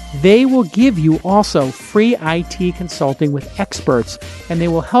they will give you also free IT consulting with experts, and they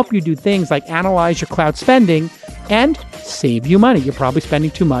will help you do things like analyze your cloud spending and save you money. You're probably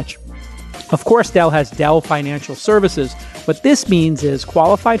spending too much. Of course, Dell has Dell Financial Services. What this means is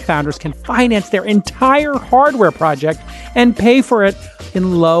qualified founders can finance their entire hardware project and pay for it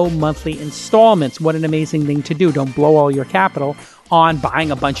in low monthly installments. What an amazing thing to do. Don't blow all your capital on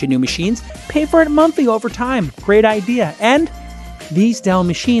buying a bunch of new machines. Pay for it monthly over time. Great idea. And these Dell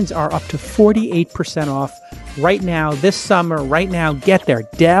machines are up to 48% off right now, this summer, right now. Get there,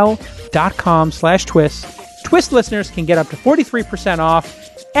 Dell.com/twist. Twist listeners can get up to 43% off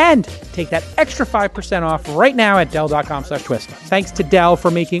and take that extra 5% off right now at Dell.com/twist. Thanks to Dell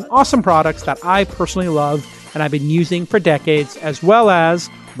for making awesome products that I personally love and I've been using for decades, as well as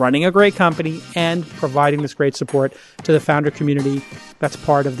running a great company and providing this great support to the founder community that's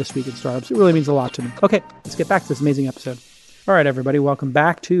part of This Week in Startups. It really means a lot to me. Okay, let's get back to this amazing episode. All right, everybody, welcome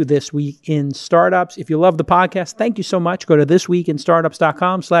back to This Week in Startups. If you love the podcast, thank you so much. Go to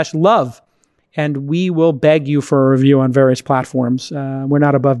thisweekinstartups.com/love, and we will beg you for a review on various platforms. We're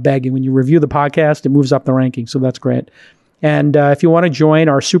not above begging. When you review the podcast, it moves up the ranking, so that's great. And if you want to join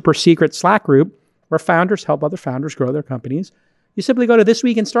our super secret Slack group, where founders help other founders grow their companies, you simply go to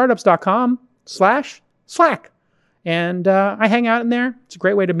thisweekinstartups.com/Slack. And I hang out in there. It's a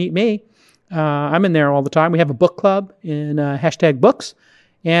great way to meet me. I'm in there all the time. We have a book club in #books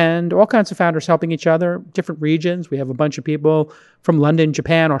and all kinds of founders helping each other, different regions. We have a bunch of people from London,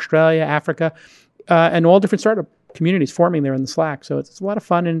 Japan, Australia, Africa, and all different startup communities forming there in the Slack. So it's a lot of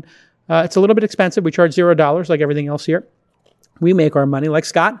fun, and it's a little bit expensive. We charge $0 like everything else here. We make our money, like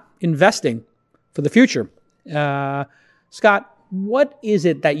Scott, investing for the future. Scott, what is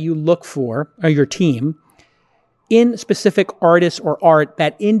it that you look for, or your team, in specific artists or art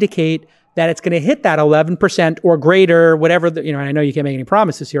that indicate that it's going to hit that 11% or greater, whatever, I know you can't make any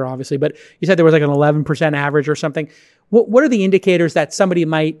promises here, obviously, but you said there was like an 11% average or something. What are the indicators that somebody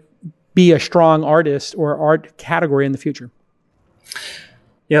might be a strong artist or art category in the future?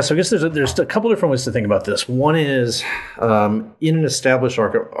 Yeah, so I guess there's a couple different ways to think about this. One is in an established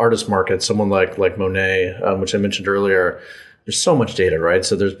artist market, someone like Monet, which I mentioned earlier, there's so much data, right?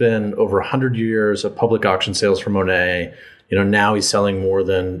 So there's been over 100 years of public auction sales for Monet. Now he's selling more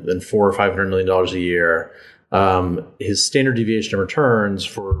than $400 or $500 million a year. His standard deviation of returns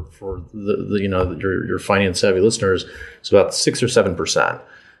for your finance savvy listeners is about 6 or 7%.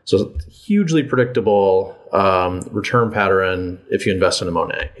 So hugely predictable return pattern if you invest in a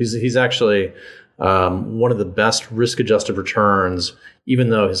Monet. He's actually one of the best risk-adjusted returns, even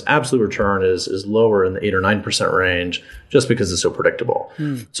though his absolute return is lower in the 8 or 9% range, just because it's so predictable.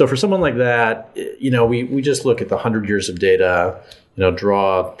 So for someone like that, we just look at the 100 years of data,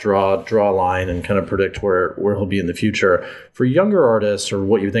 draw a line and kind of predict where he'll be in the future. For younger artists, or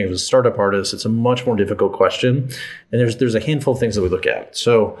what you think of as startup artists, it's a much more difficult question. And there's a handful of things that we look at.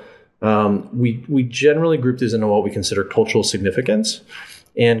 So we generally group these into what we consider cultural significance.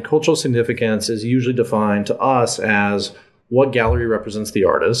 And cultural significance is usually defined to us as what gallery represents the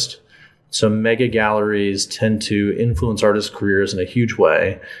artist. So mega galleries tend to influence artists' careers in a huge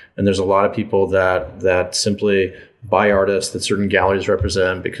way. And there's a lot of people that simply buy artists that certain galleries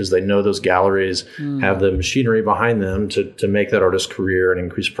represent because they know those galleries have the machinery behind them to make that artist's career and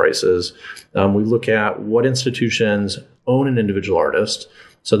increase prices. We look at what institutions own an individual artist.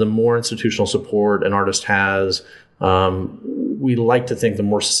 So the more institutional support an artist has, we like to think the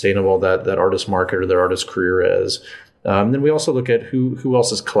more sustainable that artist market or their artist career is. Then we also look at who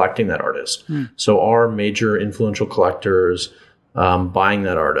else is collecting that artist. So are major influential collectors buying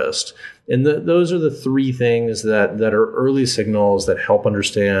that artist? And those are the three things that are early signals that help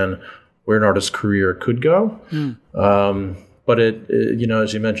understand where an artist's career could go. But it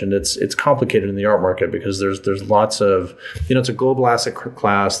as you mentioned, it's complicated in the art market because there's lots of, it's a global asset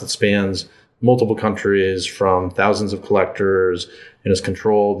class that spans multiple countries from thousands of collectors and is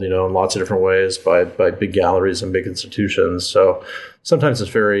controlled, in lots of different ways by big galleries and big institutions. So sometimes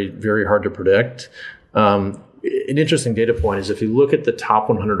it's very, very hard to predict. An interesting data point is if you look at the top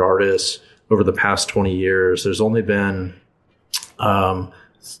 100 artists over the past 20 years, there's only been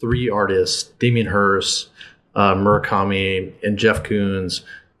 3 artists, Damien Hirst, Murakami, and Jeff Koons,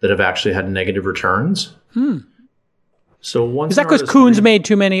 that have actually had negative returns. So once is that because Koons made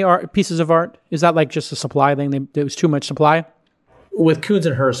too many pieces of art? Is that like just a supply thing? There was too much supply? with Koons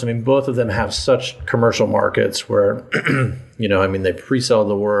and Hearst, I mean, both of them have such commercial markets where, they pre-sell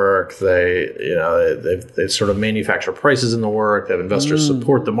the work, they sort of manufacture prices in the work, they have investors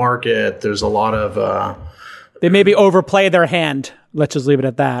support the market. There's a lot of... they maybe overplay their hand. Let's just leave it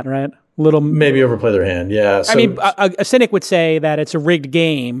at that, right? Maybe overplay their hand, yeah. So, I mean, a cynic would say that it's a rigged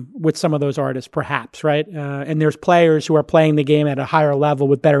game with some of those artists, perhaps, right? And there's players who are playing the game at a higher level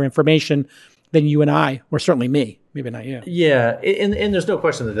with better information than you and I, or certainly me. Maybe not you. Yeah, and there's no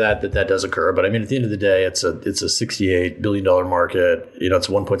question that does occur. But I mean, at the end of the day, it's a $68 billion market. It's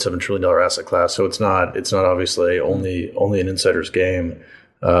a $1.7 trillion asset class. So it's not obviously only an insider's game.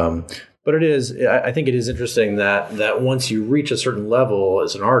 But it is. I think it is interesting that once you reach a certain level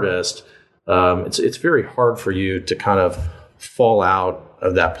as an artist, it's very hard for you to kind of fall out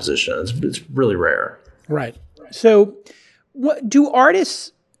of that position. It's really rare. Right. So, do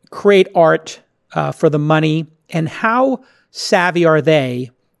artists create art for the money? And how savvy are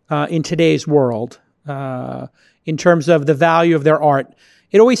they in today's world in terms of the value of their art?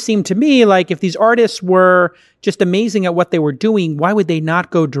 It always seemed to me like if these artists were just amazing at what they were doing, why would they not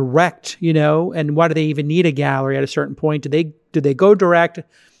go direct, and why do they even need a gallery at a certain point? Do they go direct?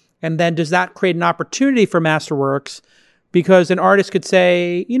 And then does that create an opportunity for Masterworks? Because an artist could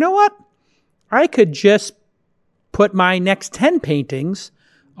say, you know what? I could just put my next 10 paintings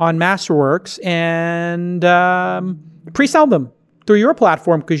on Masterworks and pre-sell them through your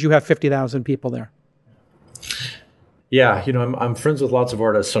platform because you have 50,000 people there. Yeah, I'm friends with lots of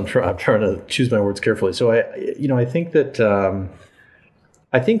artists, so I'm trying to choose my words carefully. So I think that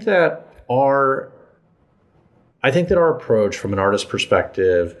our approach from an artist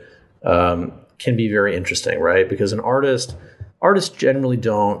perspective can be very interesting, right? Because artists generally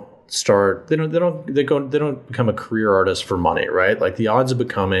don't become a career artist for money, right? Like the odds of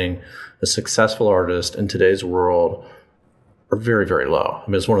becoming a successful artist in today's world are very, very low. I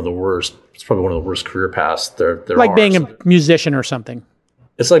mean, it's probably one of the worst career paths there like are. Being a musician or something.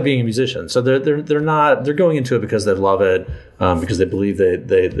 It's like being a musician. So they're going into it because they love it, because they believe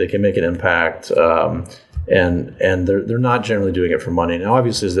they can make an impact, and they're not generally doing it for money. Now,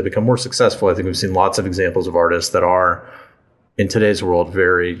 obviously, as they become more successful, I think we've seen lots of examples of artists that are in today's world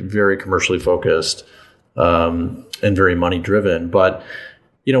very, very commercially focused, and very money driven. But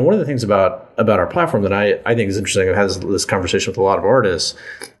one of the things about our platform that I think is interesting, I've had this conversation with a lot of artists,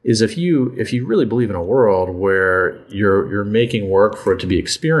 is if you really believe in a world where you're making work for it to be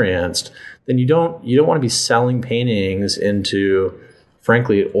experienced, then you don't want to be selling paintings into,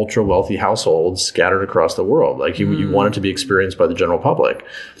 frankly, ultra wealthy households scattered across the world. Like you want it to be experienced by the general public.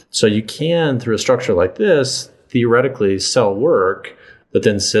 So you can, through a structure like this, theoretically sell work that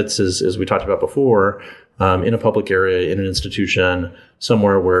then sits, as we talked about before, in a public area, in an institution,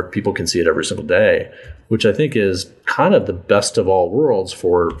 somewhere where people can see it every single day, which I think is kind of the best of all worlds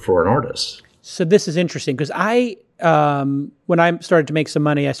for an artist. So this is interesting because when I started to make some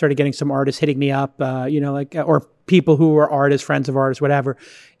money, I started getting some artists hitting me up, or people who were artists, friends of artists, whatever.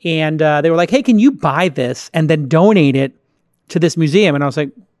 And they were like, hey, can you buy this and then donate it to this museum? And I was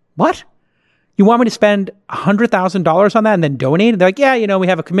like, what? You want me to spend $100,000 on that and then donate it? They're like, yeah, we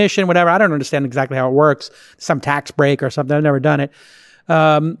have a commission, whatever. I don't understand exactly how it works. Some tax break or something. I've never done it.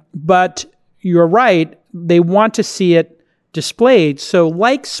 But you're right. They want to see it displayed. So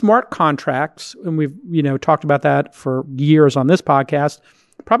like smart contracts, and we've, talked about that for years on this podcast,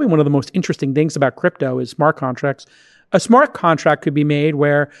 probably one of the most interesting things about crypto is smart contracts. A smart contract could be made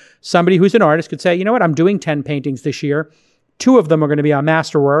where somebody who's an artist could say, you know what, I'm doing 10 paintings this year. 2 of them are going to be on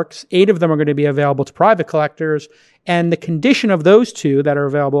Masterworks. 8 of them are going to be available to private collectors. And the condition of those 2 that are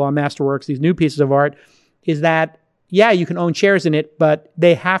available on Masterworks, these new pieces of art, is that, you can own shares in it, but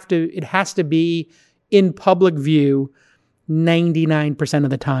it has to be in public view 99% of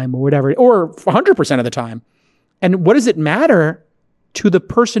the time or whatever, or 100% of the time. And what does it matter to the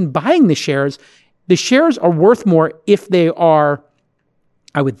person buying the shares? The shares are worth more if they are,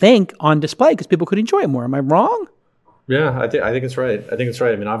 I would think, on display because people could enjoy it more. Am I wrong? Yeah, I think it's right.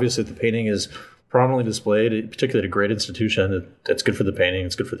 I mean, obviously, if the painting is prominently displayed, particularly at a great institution, it's good for the painting.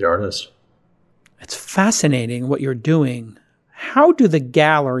 It's good for the artist. It's fascinating what you're doing. How do the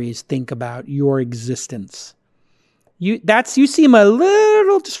galleries think about your existence? You seem a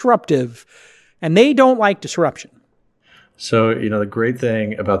little disruptive, and they don't like disruption. So, the great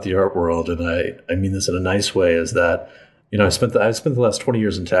thing about the art world, and I mean this in a nice way, is that I've spent the last 20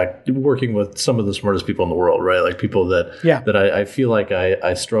 years in tech working with some of the smartest people in the world, right? Like people that I feel like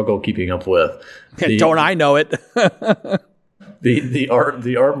I struggle keeping up with. Don't I know it? The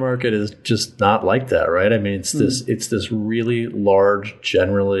art market is just not like that, right? I mean, it's this really large,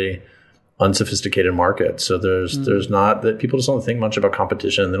 generally unsophisticated market. So there's not that people just don't think much about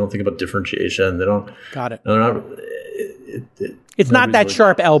competition. They don't think about differentiation. They don't. Got it. They're not. It's not that really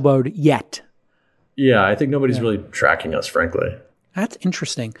sharp elbowed yet. Yeah, I think nobody's really tracking us, frankly. That's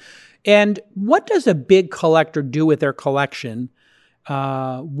interesting. And what does a big collector do with their collection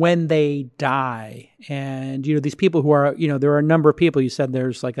when they die? And, these people who are, there are a number of people. You said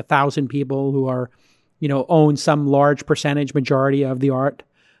there's like 1,000 people who are, own some large percentage, majority of the art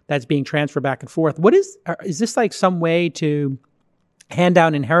that's being transferred back and forth. Is this like some way to hand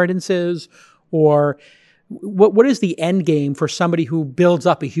down inheritances, or what is the end game for somebody who builds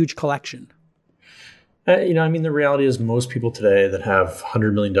up a huge collection? The reality is most people today that have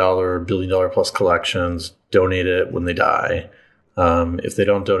 $100 million, $1 billion plus collections donate it when they die. If they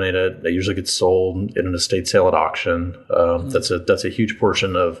don't donate it, it usually gets sold in an estate sale at auction. That's a huge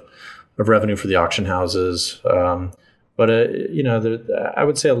portion of revenue for the auction houses. But I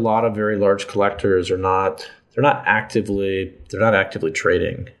would say a lot of very large collectors are not actively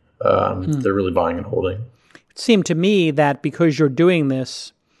trading. They're really buying and holding. It seemed to me that because you're doing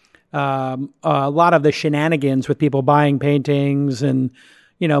this, a lot of the shenanigans with people buying paintings and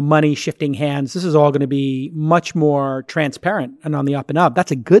money shifting hands, this is all going to be much more transparent and on the up and up.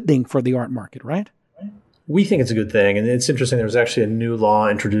 That's a good thing for the art market, right? We think it's a good thing, and it's interesting. There was actually a new law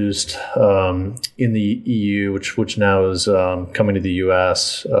introduced in the EU, which now is coming to the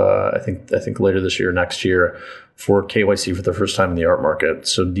US. I think later this year, next year, for KYC for the first time in the art market.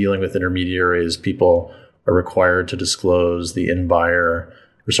 So dealing with intermediaries, people are required to disclose the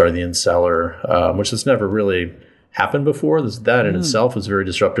the end seller, which has never really happened before. That in itself is very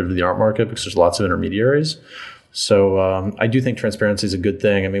disruptive to the art market because there's lots of intermediaries. So I do think transparency is a good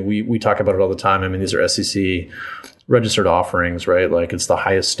thing. I mean, we talk about it all the time. I mean, these are SEC registered offerings, right? Like it's the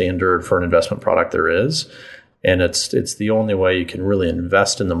highest standard for an investment product there is. And it's the only way you can really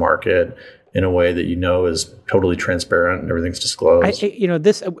invest in the market in a way that is totally transparent and everything's disclosed.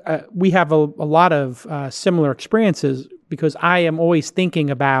 We have a lot of similar experiences because I am always thinking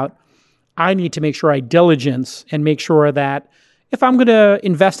about, I need to make sure I diligence and make sure that if I'm going to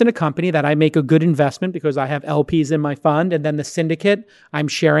invest in a company, that I make a good investment because I have LPs in my fund, and then the syndicate, I'm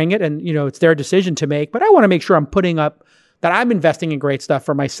sharing it, and it's their decision to make. But I want to make sure I'm putting up that I'm investing in great stuff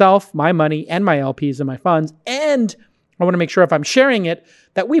for myself, my money, and my LPs and my funds. And I want to make sure if I'm sharing it,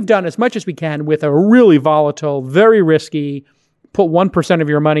 that we've done as much as we can with a really volatile, very risky, put 1% of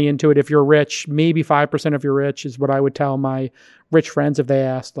your money into it if you're rich, maybe 5% if you're rich is what I would tell my rich friends if they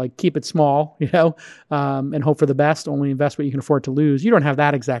asked, like keep it small, and hope for the best, only invest what you can afford to lose. You don't have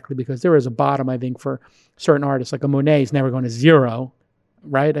that exactly because there is a bottom, I think, for certain artists. Like a Monet is never going to zero,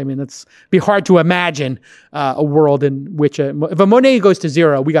 right? I mean, it's be hard to imagine a world in which if a Monet goes to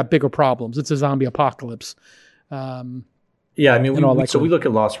zero, we got bigger problems. It's a zombie apocalypse. Yeah, I mean, we look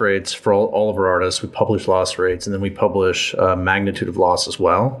at loss rates for all of our artists. We publish loss rates, and then we publish magnitude of loss as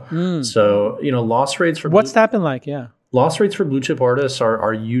well. So, loss rates for what's that been like? Yeah, loss rates for blue chip artists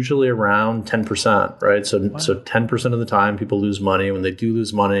are usually around 10%, right? So 10% of the time people lose money. When they do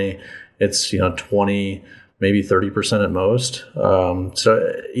lose money, it's 20, maybe 30% at most.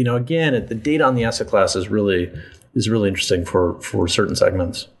 Again, the data on the asset class is really interesting for certain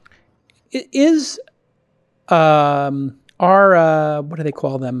segments. What do they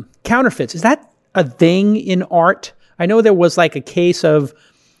call them? Counterfeits. Is that a thing in art? I know there was like a case of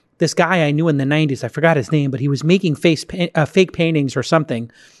this guy I knew in the 90s. I forgot his name, but he was making fake paintings or something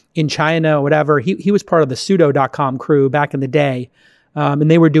in China or whatever. He was part of the pseudo.com crew back in the day.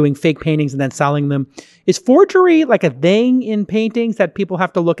 And they were doing fake paintings and then selling them. Is forgery like a thing in paintings that people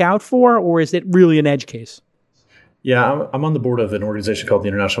have to look out for, or is it really an edge case? Yeah, I'm on the board of an organization called the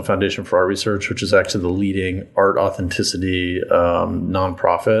International Foundation for Art Research, which is actually the leading art authenticity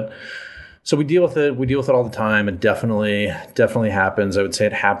nonprofit. So we deal with it. We deal with it all the time. It definitely happens. I would say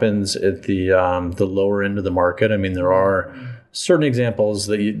it happens at the lower end of the market. I mean, there are certain examples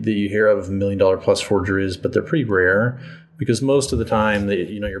that you hear of $1 million plus forgeries, but they're pretty rare. Because most of the time,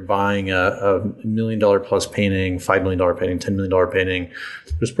 you're buying a $1 million plus painting, $5 million painting, $10 million painting.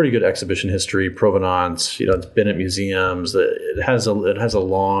 There's pretty good exhibition history, provenance. It's been at museums. It has a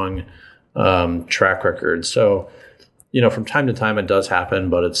long track record. So, from time to time, it does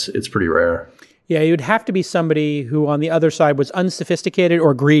happen, but it's pretty rare. Yeah, you'd have to be somebody who on the other side was unsophisticated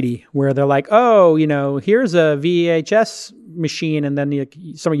or greedy, where they're like, oh, here's a VHS machine, and then you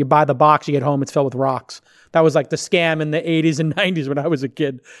buy the box, you get home, it's filled with rocks. That was like the scam in the 80s and 90s when I was a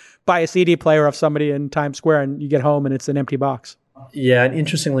kid. Buy a CD player of somebody in Times Square, and you get home, and it's an empty box. Yeah, and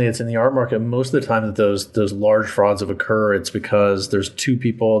interestingly, it's in the art market. Most of the time that those large frauds have occur, it's because there's two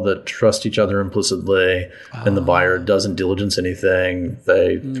people that trust each other implicitly, and the buyer doesn't diligence anything.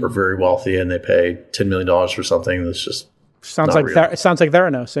 They are very wealthy and they pay $10 million for something that's just sounds like it sounds like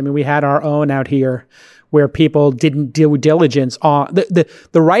Theranos. I mean, we had our own out here where people didn't do diligence on the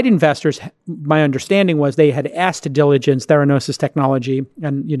right investors. My understanding was they had asked to diligence Theranos' technology,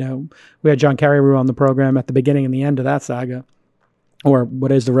 and we had John Carreyrou on the program at the beginning and the end of that saga. Or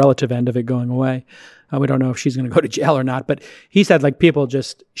what is the relative end of it going away. We don't know if she's going to go to jail or not. But he said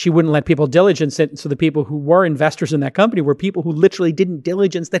she wouldn't let people diligence it. So the people who were investors in that company were people who literally didn't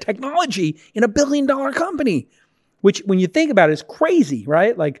diligence the technology in $1 billion company, which when you think about it is crazy,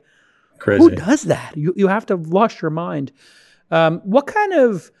 right? Like, crazy. Who does that? You have to have lost your mind. What kind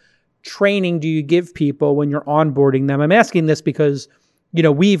of training do you give people when you're onboarding them? I'm asking this because,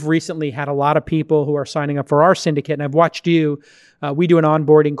 we've recently had a lot of people who are signing up for our syndicate, and I've watched you. We do an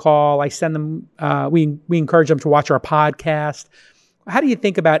onboarding call. I send them, we encourage them to watch our podcast. How do you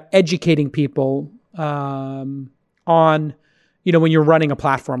think about educating people on, when you're running a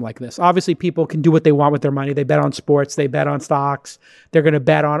platform like this? Obviously, people can do what they want with their money. They bet on sports. They bet on stocks. They're going to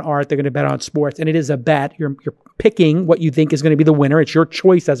bet on art. They're going to bet on sports. And it is a bet. You're picking what you think is going to be the winner. It's your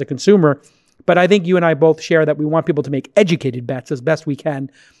choice as a consumer. But I think you and I both share that we want people to make educated bets as best we can.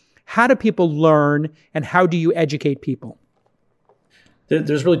 How do people learn, and how do you educate people?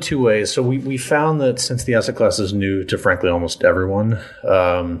 There's really two ways. So we found that since the asset class is new to, frankly, almost everyone,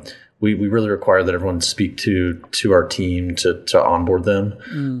 we really require that everyone speak to our team to onboard them.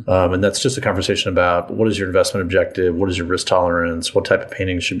 And that's just a conversation about what is your investment objective? What is your risk tolerance? What type of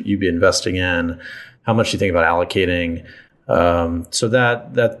paintings should you be investing in? How much do you think about allocating? So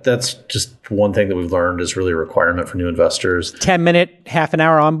that's just one thing that we've learned is really a requirement for new investors. 10-minute, half an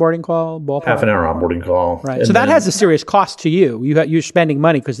hour onboarding call, ballpark? Half an hour onboarding call. Right. And so that has a serious cost to you. You're spending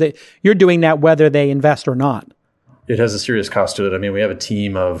money because you're doing that whether they invest or not. It has a serious cost to it. I mean, we have a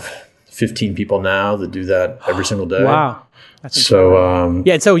team of 15 people now that do that every single day. Wow. That's so,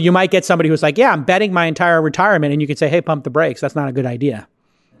 so you might get somebody who's like, yeah, I'm betting my entire retirement. And you could say, hey, pump the brakes. That's not a good idea.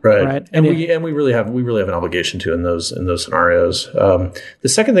 Right. And we really have an obligation to in those scenarios. The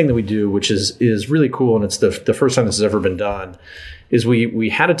second thing that we do, which is really cool, and it's the first time this has ever been done, is we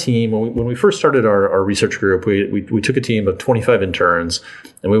had a team when we first started our research group. We took a team of 25 interns,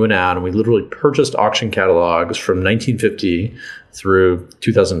 and we went out and we literally purchased auction catalogs from 1950 through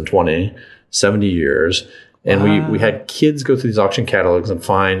 2020, 70 years. And we had kids go through these auction catalogs and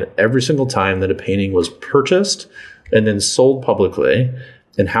find every single time that a painting was purchased and then sold publicly,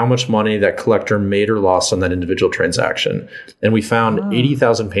 and how much money that collector made or lost on that individual transaction. And we found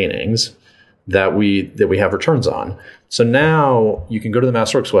 80,000 paintings that we have returns on. So now you can go to the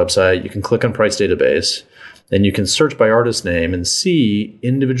Masterworks website, you can click on price database, and you can search by artist name and see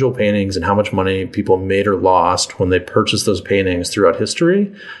individual paintings and how much money people made or lost when they purchased those paintings throughout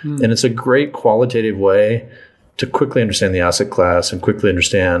history. And it's a great qualitative way to quickly understand the asset class and quickly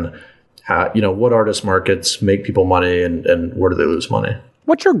understand how, what artist markets make people money and where do they lose money.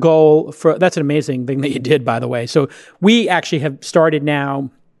 What's your goal that's an amazing thing that you did, by the way. So we actually have started now,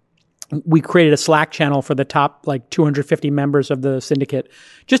 we created a Slack channel for the top 250 members of the syndicate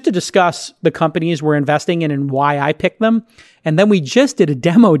just to discuss the companies we're investing in and why I picked them. And then we just did a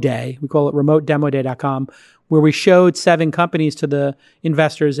demo day. We call it remotedemoday.com, where we showed 7 companies to the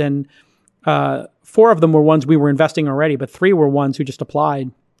investors. And 4 of them were ones we were investing already, but 3 were ones who just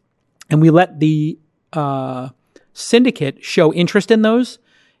applied. And we let the syndicate show interest in those.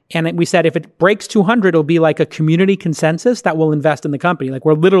 And we said, if it breaks 200, it'll be like a community consensus that will invest in the company.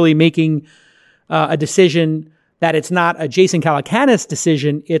 We're literally making a decision that it's not a Jason Calacanis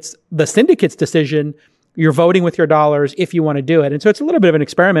decision. It's the syndicate's decision. You're voting with your dollars if you want to do it. And so it's a little bit of an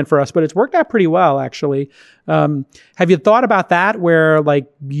experiment for us, but it's worked out pretty well, actually. Have you thought about that where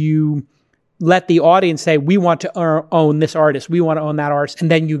you let the audience say, we want to own this artist, we want to own that artist, and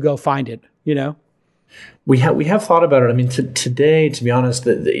then you go find it, We have thought about it. I mean, today, to be honest,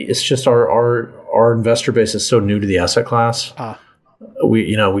 it's just our investor base is so new to the asset class.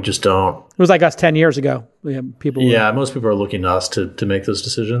 We just don't. It was like us 10 years ago. Most people are looking to us to make those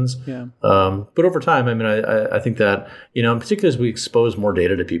decisions. Yeah. But over time, I mean, I think that in particular as we expose more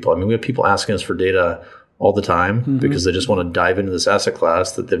data to people. I mean, we have people asking us for data all the time because they just want to dive into this asset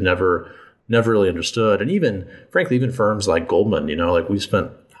class that they've never really understood. And even firms like Goldman, we've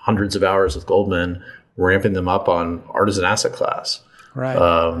spent hundreds of hours with Goldman ramping them up on art as an asset class. Right.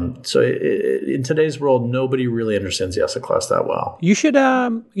 So in today's world, nobody really understands the asset class that well. You should,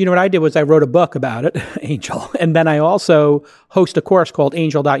 what I did was I wrote a book about it, Angel. And then I also host a course called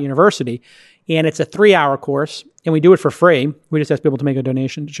Angel.University. And it's a 3-hour course. And we do it for free. We just ask people to make a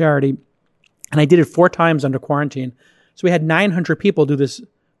donation to charity. And I did it 4 times under quarantine. So we had 900 people do this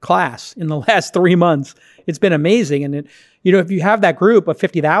class in the last 3 months. It's been amazing. And if you have that group of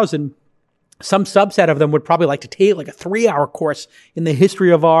 50,000, some subset of them would probably like to take like a 3-hour course in the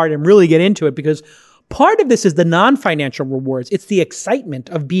history of art and really get into it, because part of this is the non-financial rewards. It's the excitement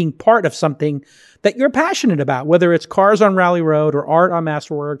of being part of something that you're passionate about, whether it's cars on Rally Road or art on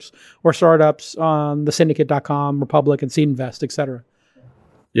Masterworks or startups on thesyndicate.com, Republic and Seed Invest, et cetera.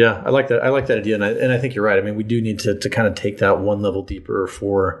 Yeah, I like that. I like that idea. And I think you're right. I mean, we do need to kind of take that one level deeper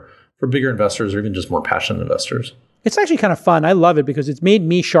for bigger investors or even just more passionate investors. It's actually kind of fun. I love it because it's made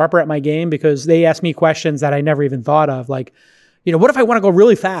me sharper at my game, because they ask me questions that I never even thought of. Like, what if I want to go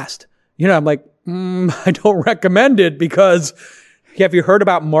really fast? I'm like, I don't recommend it, because have you heard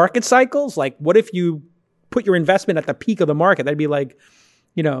about market cycles? Like, what if you put your investment at the peak of the market? That'd be like,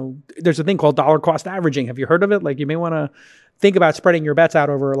 there's a thing called dollar cost averaging. Have you heard of it? Like, you may want to think about spreading your bets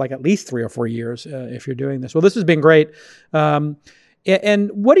out over like at least 3 or 4 years if you're doing this. Well, this has been great. And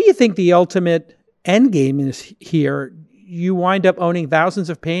what do you think the ultimate end game is here? You wind up owning thousands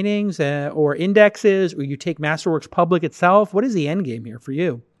of paintings or indexes, or you take Masterworks public itself. What is the end game here for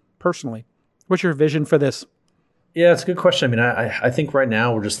you personally? What's your vision for this? Yeah, it's a good question. I mean, I think right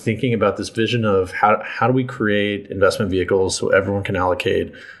now we're just thinking about this vision of how do we create investment vehicles so everyone can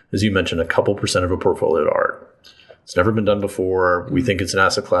allocate, as you mentioned, a couple percent of a portfolio to art. It's never been done before. We think it's an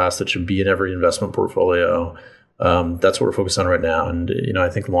asset class that should be in every investment portfolio. That's what we're focused on right now. And, I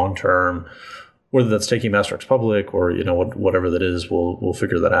think long term, whether that's taking Masterworks public or, whatever that is, we'll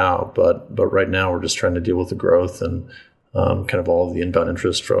figure that out. But right now we're just trying to deal with the growth and kind of all of the inbound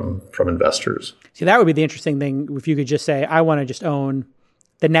interest from investors. See, that would be the interesting thing if you could just say, I want to just own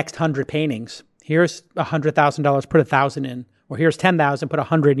the next 100 paintings. Here's $100,000, put 1,000 in. Or here's 10,000, put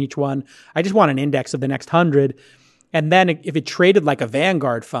 100 in each one. I just want an index of the next 100. And then if it traded like a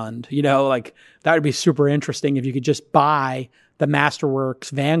Vanguard fund, like that would be super interesting if you could just buy the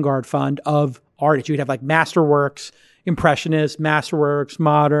Masterworks Vanguard fund of art. You could have like Masterworks Impressionist, Masterworks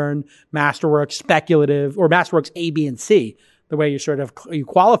Modern, Masterworks Speculative, or Masterworks A, B, and C, the way you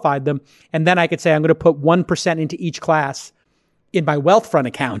qualified them. And then I could say, I'm going to put 1% into each class in my Wealthfront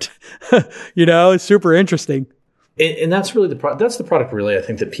account. It's super interesting. And that's really that's the product really I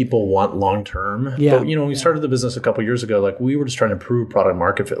think that people want long term. Yeah. But when we started the business a couple of years ago, like we were just trying to prove product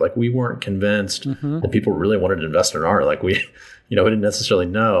market fit. Like we weren't convinced that people really wanted to invest in art. Like we didn't necessarily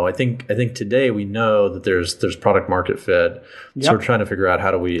know. I think today we know that there's product market fit. Yep. So we're trying to figure out how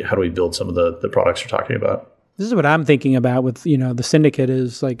do we build some of the products you're talking about. This is what I'm thinking about with the syndicate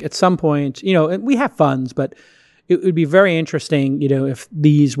is like at some point we have funds, but it would be very interesting if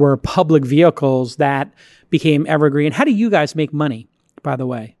these were public vehicles that became evergreen. How do you guys make money, by the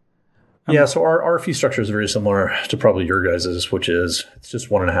way? Yeah, so our fee structure is very similar to probably your guys's, which is it's just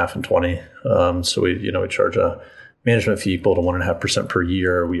 1.5 and 20. So we charge a management fee equal to 1.5% per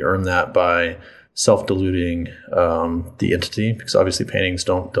year. We earn that by self-diluting the entity, because obviously paintings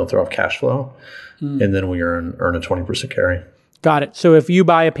don't throw off cash flow, and then we earn a 20% carry. Got it. So if you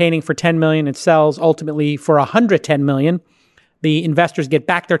buy a painting for $10 million, it sells ultimately for $110 million. The investors get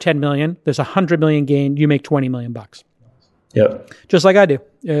back their $10 million. There's $100 million gain. You make $20 million. Yep. Just like I do.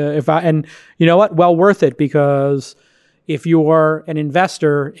 And you know what? Well worth it, because if you're an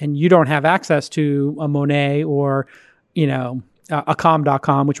investor and you don't have access to a Monet or, a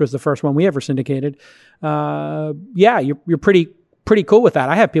com.com, which was the first one we ever syndicated, you're pretty cool with that.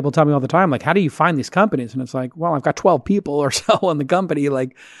 I have people tell me all the time, like, how do you find these companies? And it's like, well, I've got 12 people or so in the company, and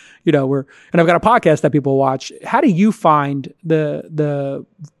I've got a podcast that people watch. How do you find the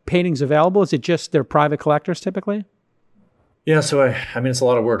paintings available? Is it just they're private collectors typically? Yeah, so I mean, it's a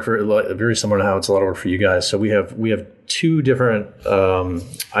lot of work, very similar to how it's a lot of work for you guys. So we have 2 different,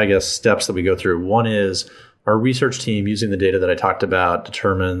 steps that we go through. One is our research team, using the data that I talked about,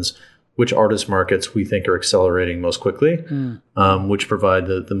 determines which artist markets we think are accelerating most quickly, which provide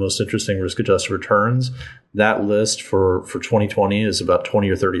the most interesting risk-adjusted returns. That list for 2020 is about 20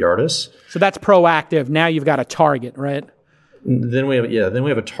 or 30 artists. So that's proactive. Now you've got a target, right? Then we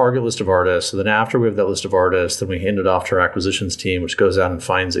have a target list of artists. So then after we have that list of artists, then we hand it off to our acquisitions team, which goes out and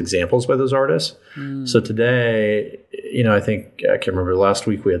finds examples by those artists. So today, I think, I can't remember, last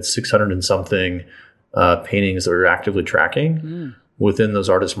week we had 600 and something paintings that we were actively tracking within those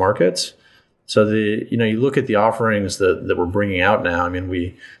artist markets. So you look at the offerings that we're bringing out now. I mean,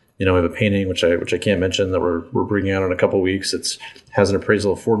 we We have a painting which I can't mention that we're bringing out in a couple of weeks. It has an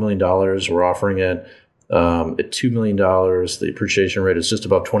appraisal of $4 million. We're offering it at $2 million. The appreciation rate is just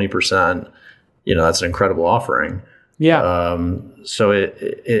above 20%. That's an incredible offering. Yeah. So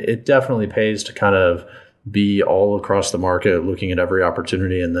it definitely pays to kind of be all across the market, looking at every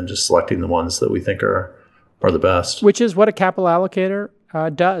opportunity, and then just selecting the ones that we think are the best. Which is what a capital allocator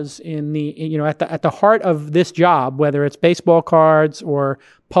does at the heart of this job, whether it's baseball cards or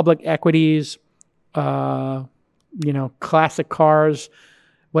public equities, classic cars,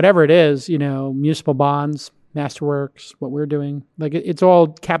 whatever it is, municipal bonds, Masterworks, what we're doing, like it's all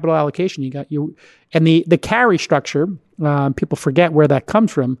capital allocation. And the carry structure, people forget where that comes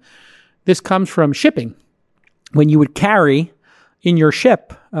from. This comes from shipping. When you would carry in your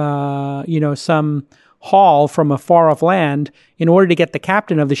ship, some haul from a far off land in order to get the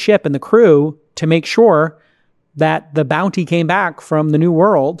captain of the ship and the crew to make sure that the bounty came back from the New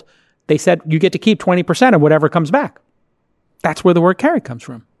World, they said you get to keep 20% of whatever comes back. That's where the word carry comes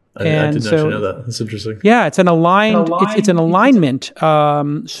from. I didn't actually know that. That's interesting. Yeah, it's an it's an alignment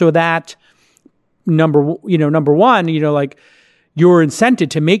so that number one, like you're incented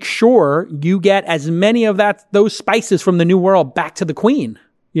to make sure you get as many of those spices from the New World back to the queen,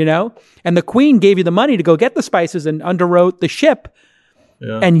 and the queen gave you the money to go get the spices and underwrote the ship.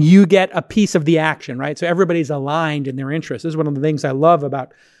 Yeah. And you get a piece of the action, right? So everybody's aligned in their interests. This is one of the things I love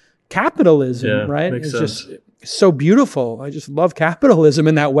about capitalism, right? It's sense. Just so beautiful. I just love capitalism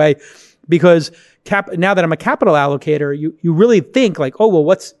in that way because now that I'm a capital allocator, you really think like, oh, well,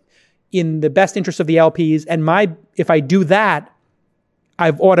 what's in the best interest of the LPs? And if I do that,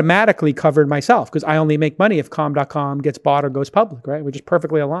 I've automatically covered myself because I only make money if Calm.com gets bought or goes public, right? We're just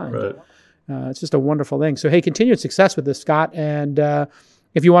perfectly aligned. Right. It's just a wonderful thing. So, hey, continued success with this, Scott. And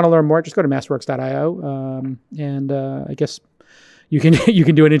if you want to learn more, just go to masterworks.io. I guess you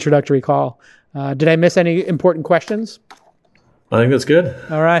can do an introductory call. Did I miss any important questions? I think that's good.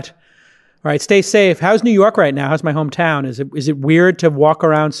 All right. Stay safe. How's New York right now? How's my hometown? Is it weird to walk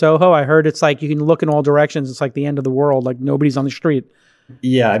around Soho? I heard it's like you can look in all directions. It's like the end of the world. Like nobody's on the street.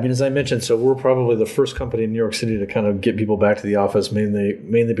 Yeah, I mean, as I mentioned, so we're probably the first company in New York City to kind of get people back to the office,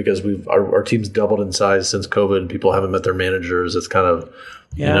 mainly because our team's doubled in size since COVID. People haven't met their managers. It's kind of,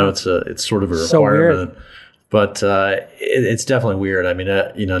 it's sort of a requirement. Weird. But it's definitely weird. I mean,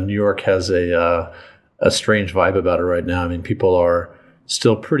 New York has a strange vibe about it right now. I mean, people are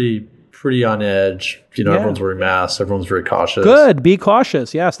still pretty on edge. Everyone's wearing masks. Everyone's very cautious. Good. Be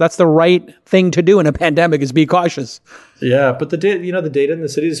cautious. Yes, that's the right thing to do in a pandemic is be cautious. Yeah, but the data in the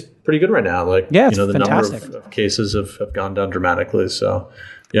city is pretty good right now. Like, the fantastic. Number of cases have gone down dramatically. So,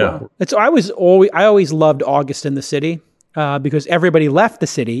 yeah. Wow. I always loved August in the city because everybody left the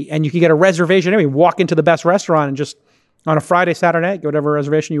city and you could get a reservation. Walk into the best restaurant and just on a Friday, Saturday, get whatever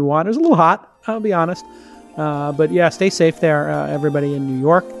reservation you want. It was a little hot, I'll be honest. But yeah, stay safe there, everybody in New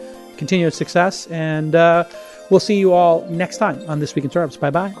York. Continued success, and we'll see you all next time on This Week in Startups.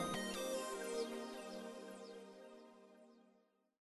 Bye-bye.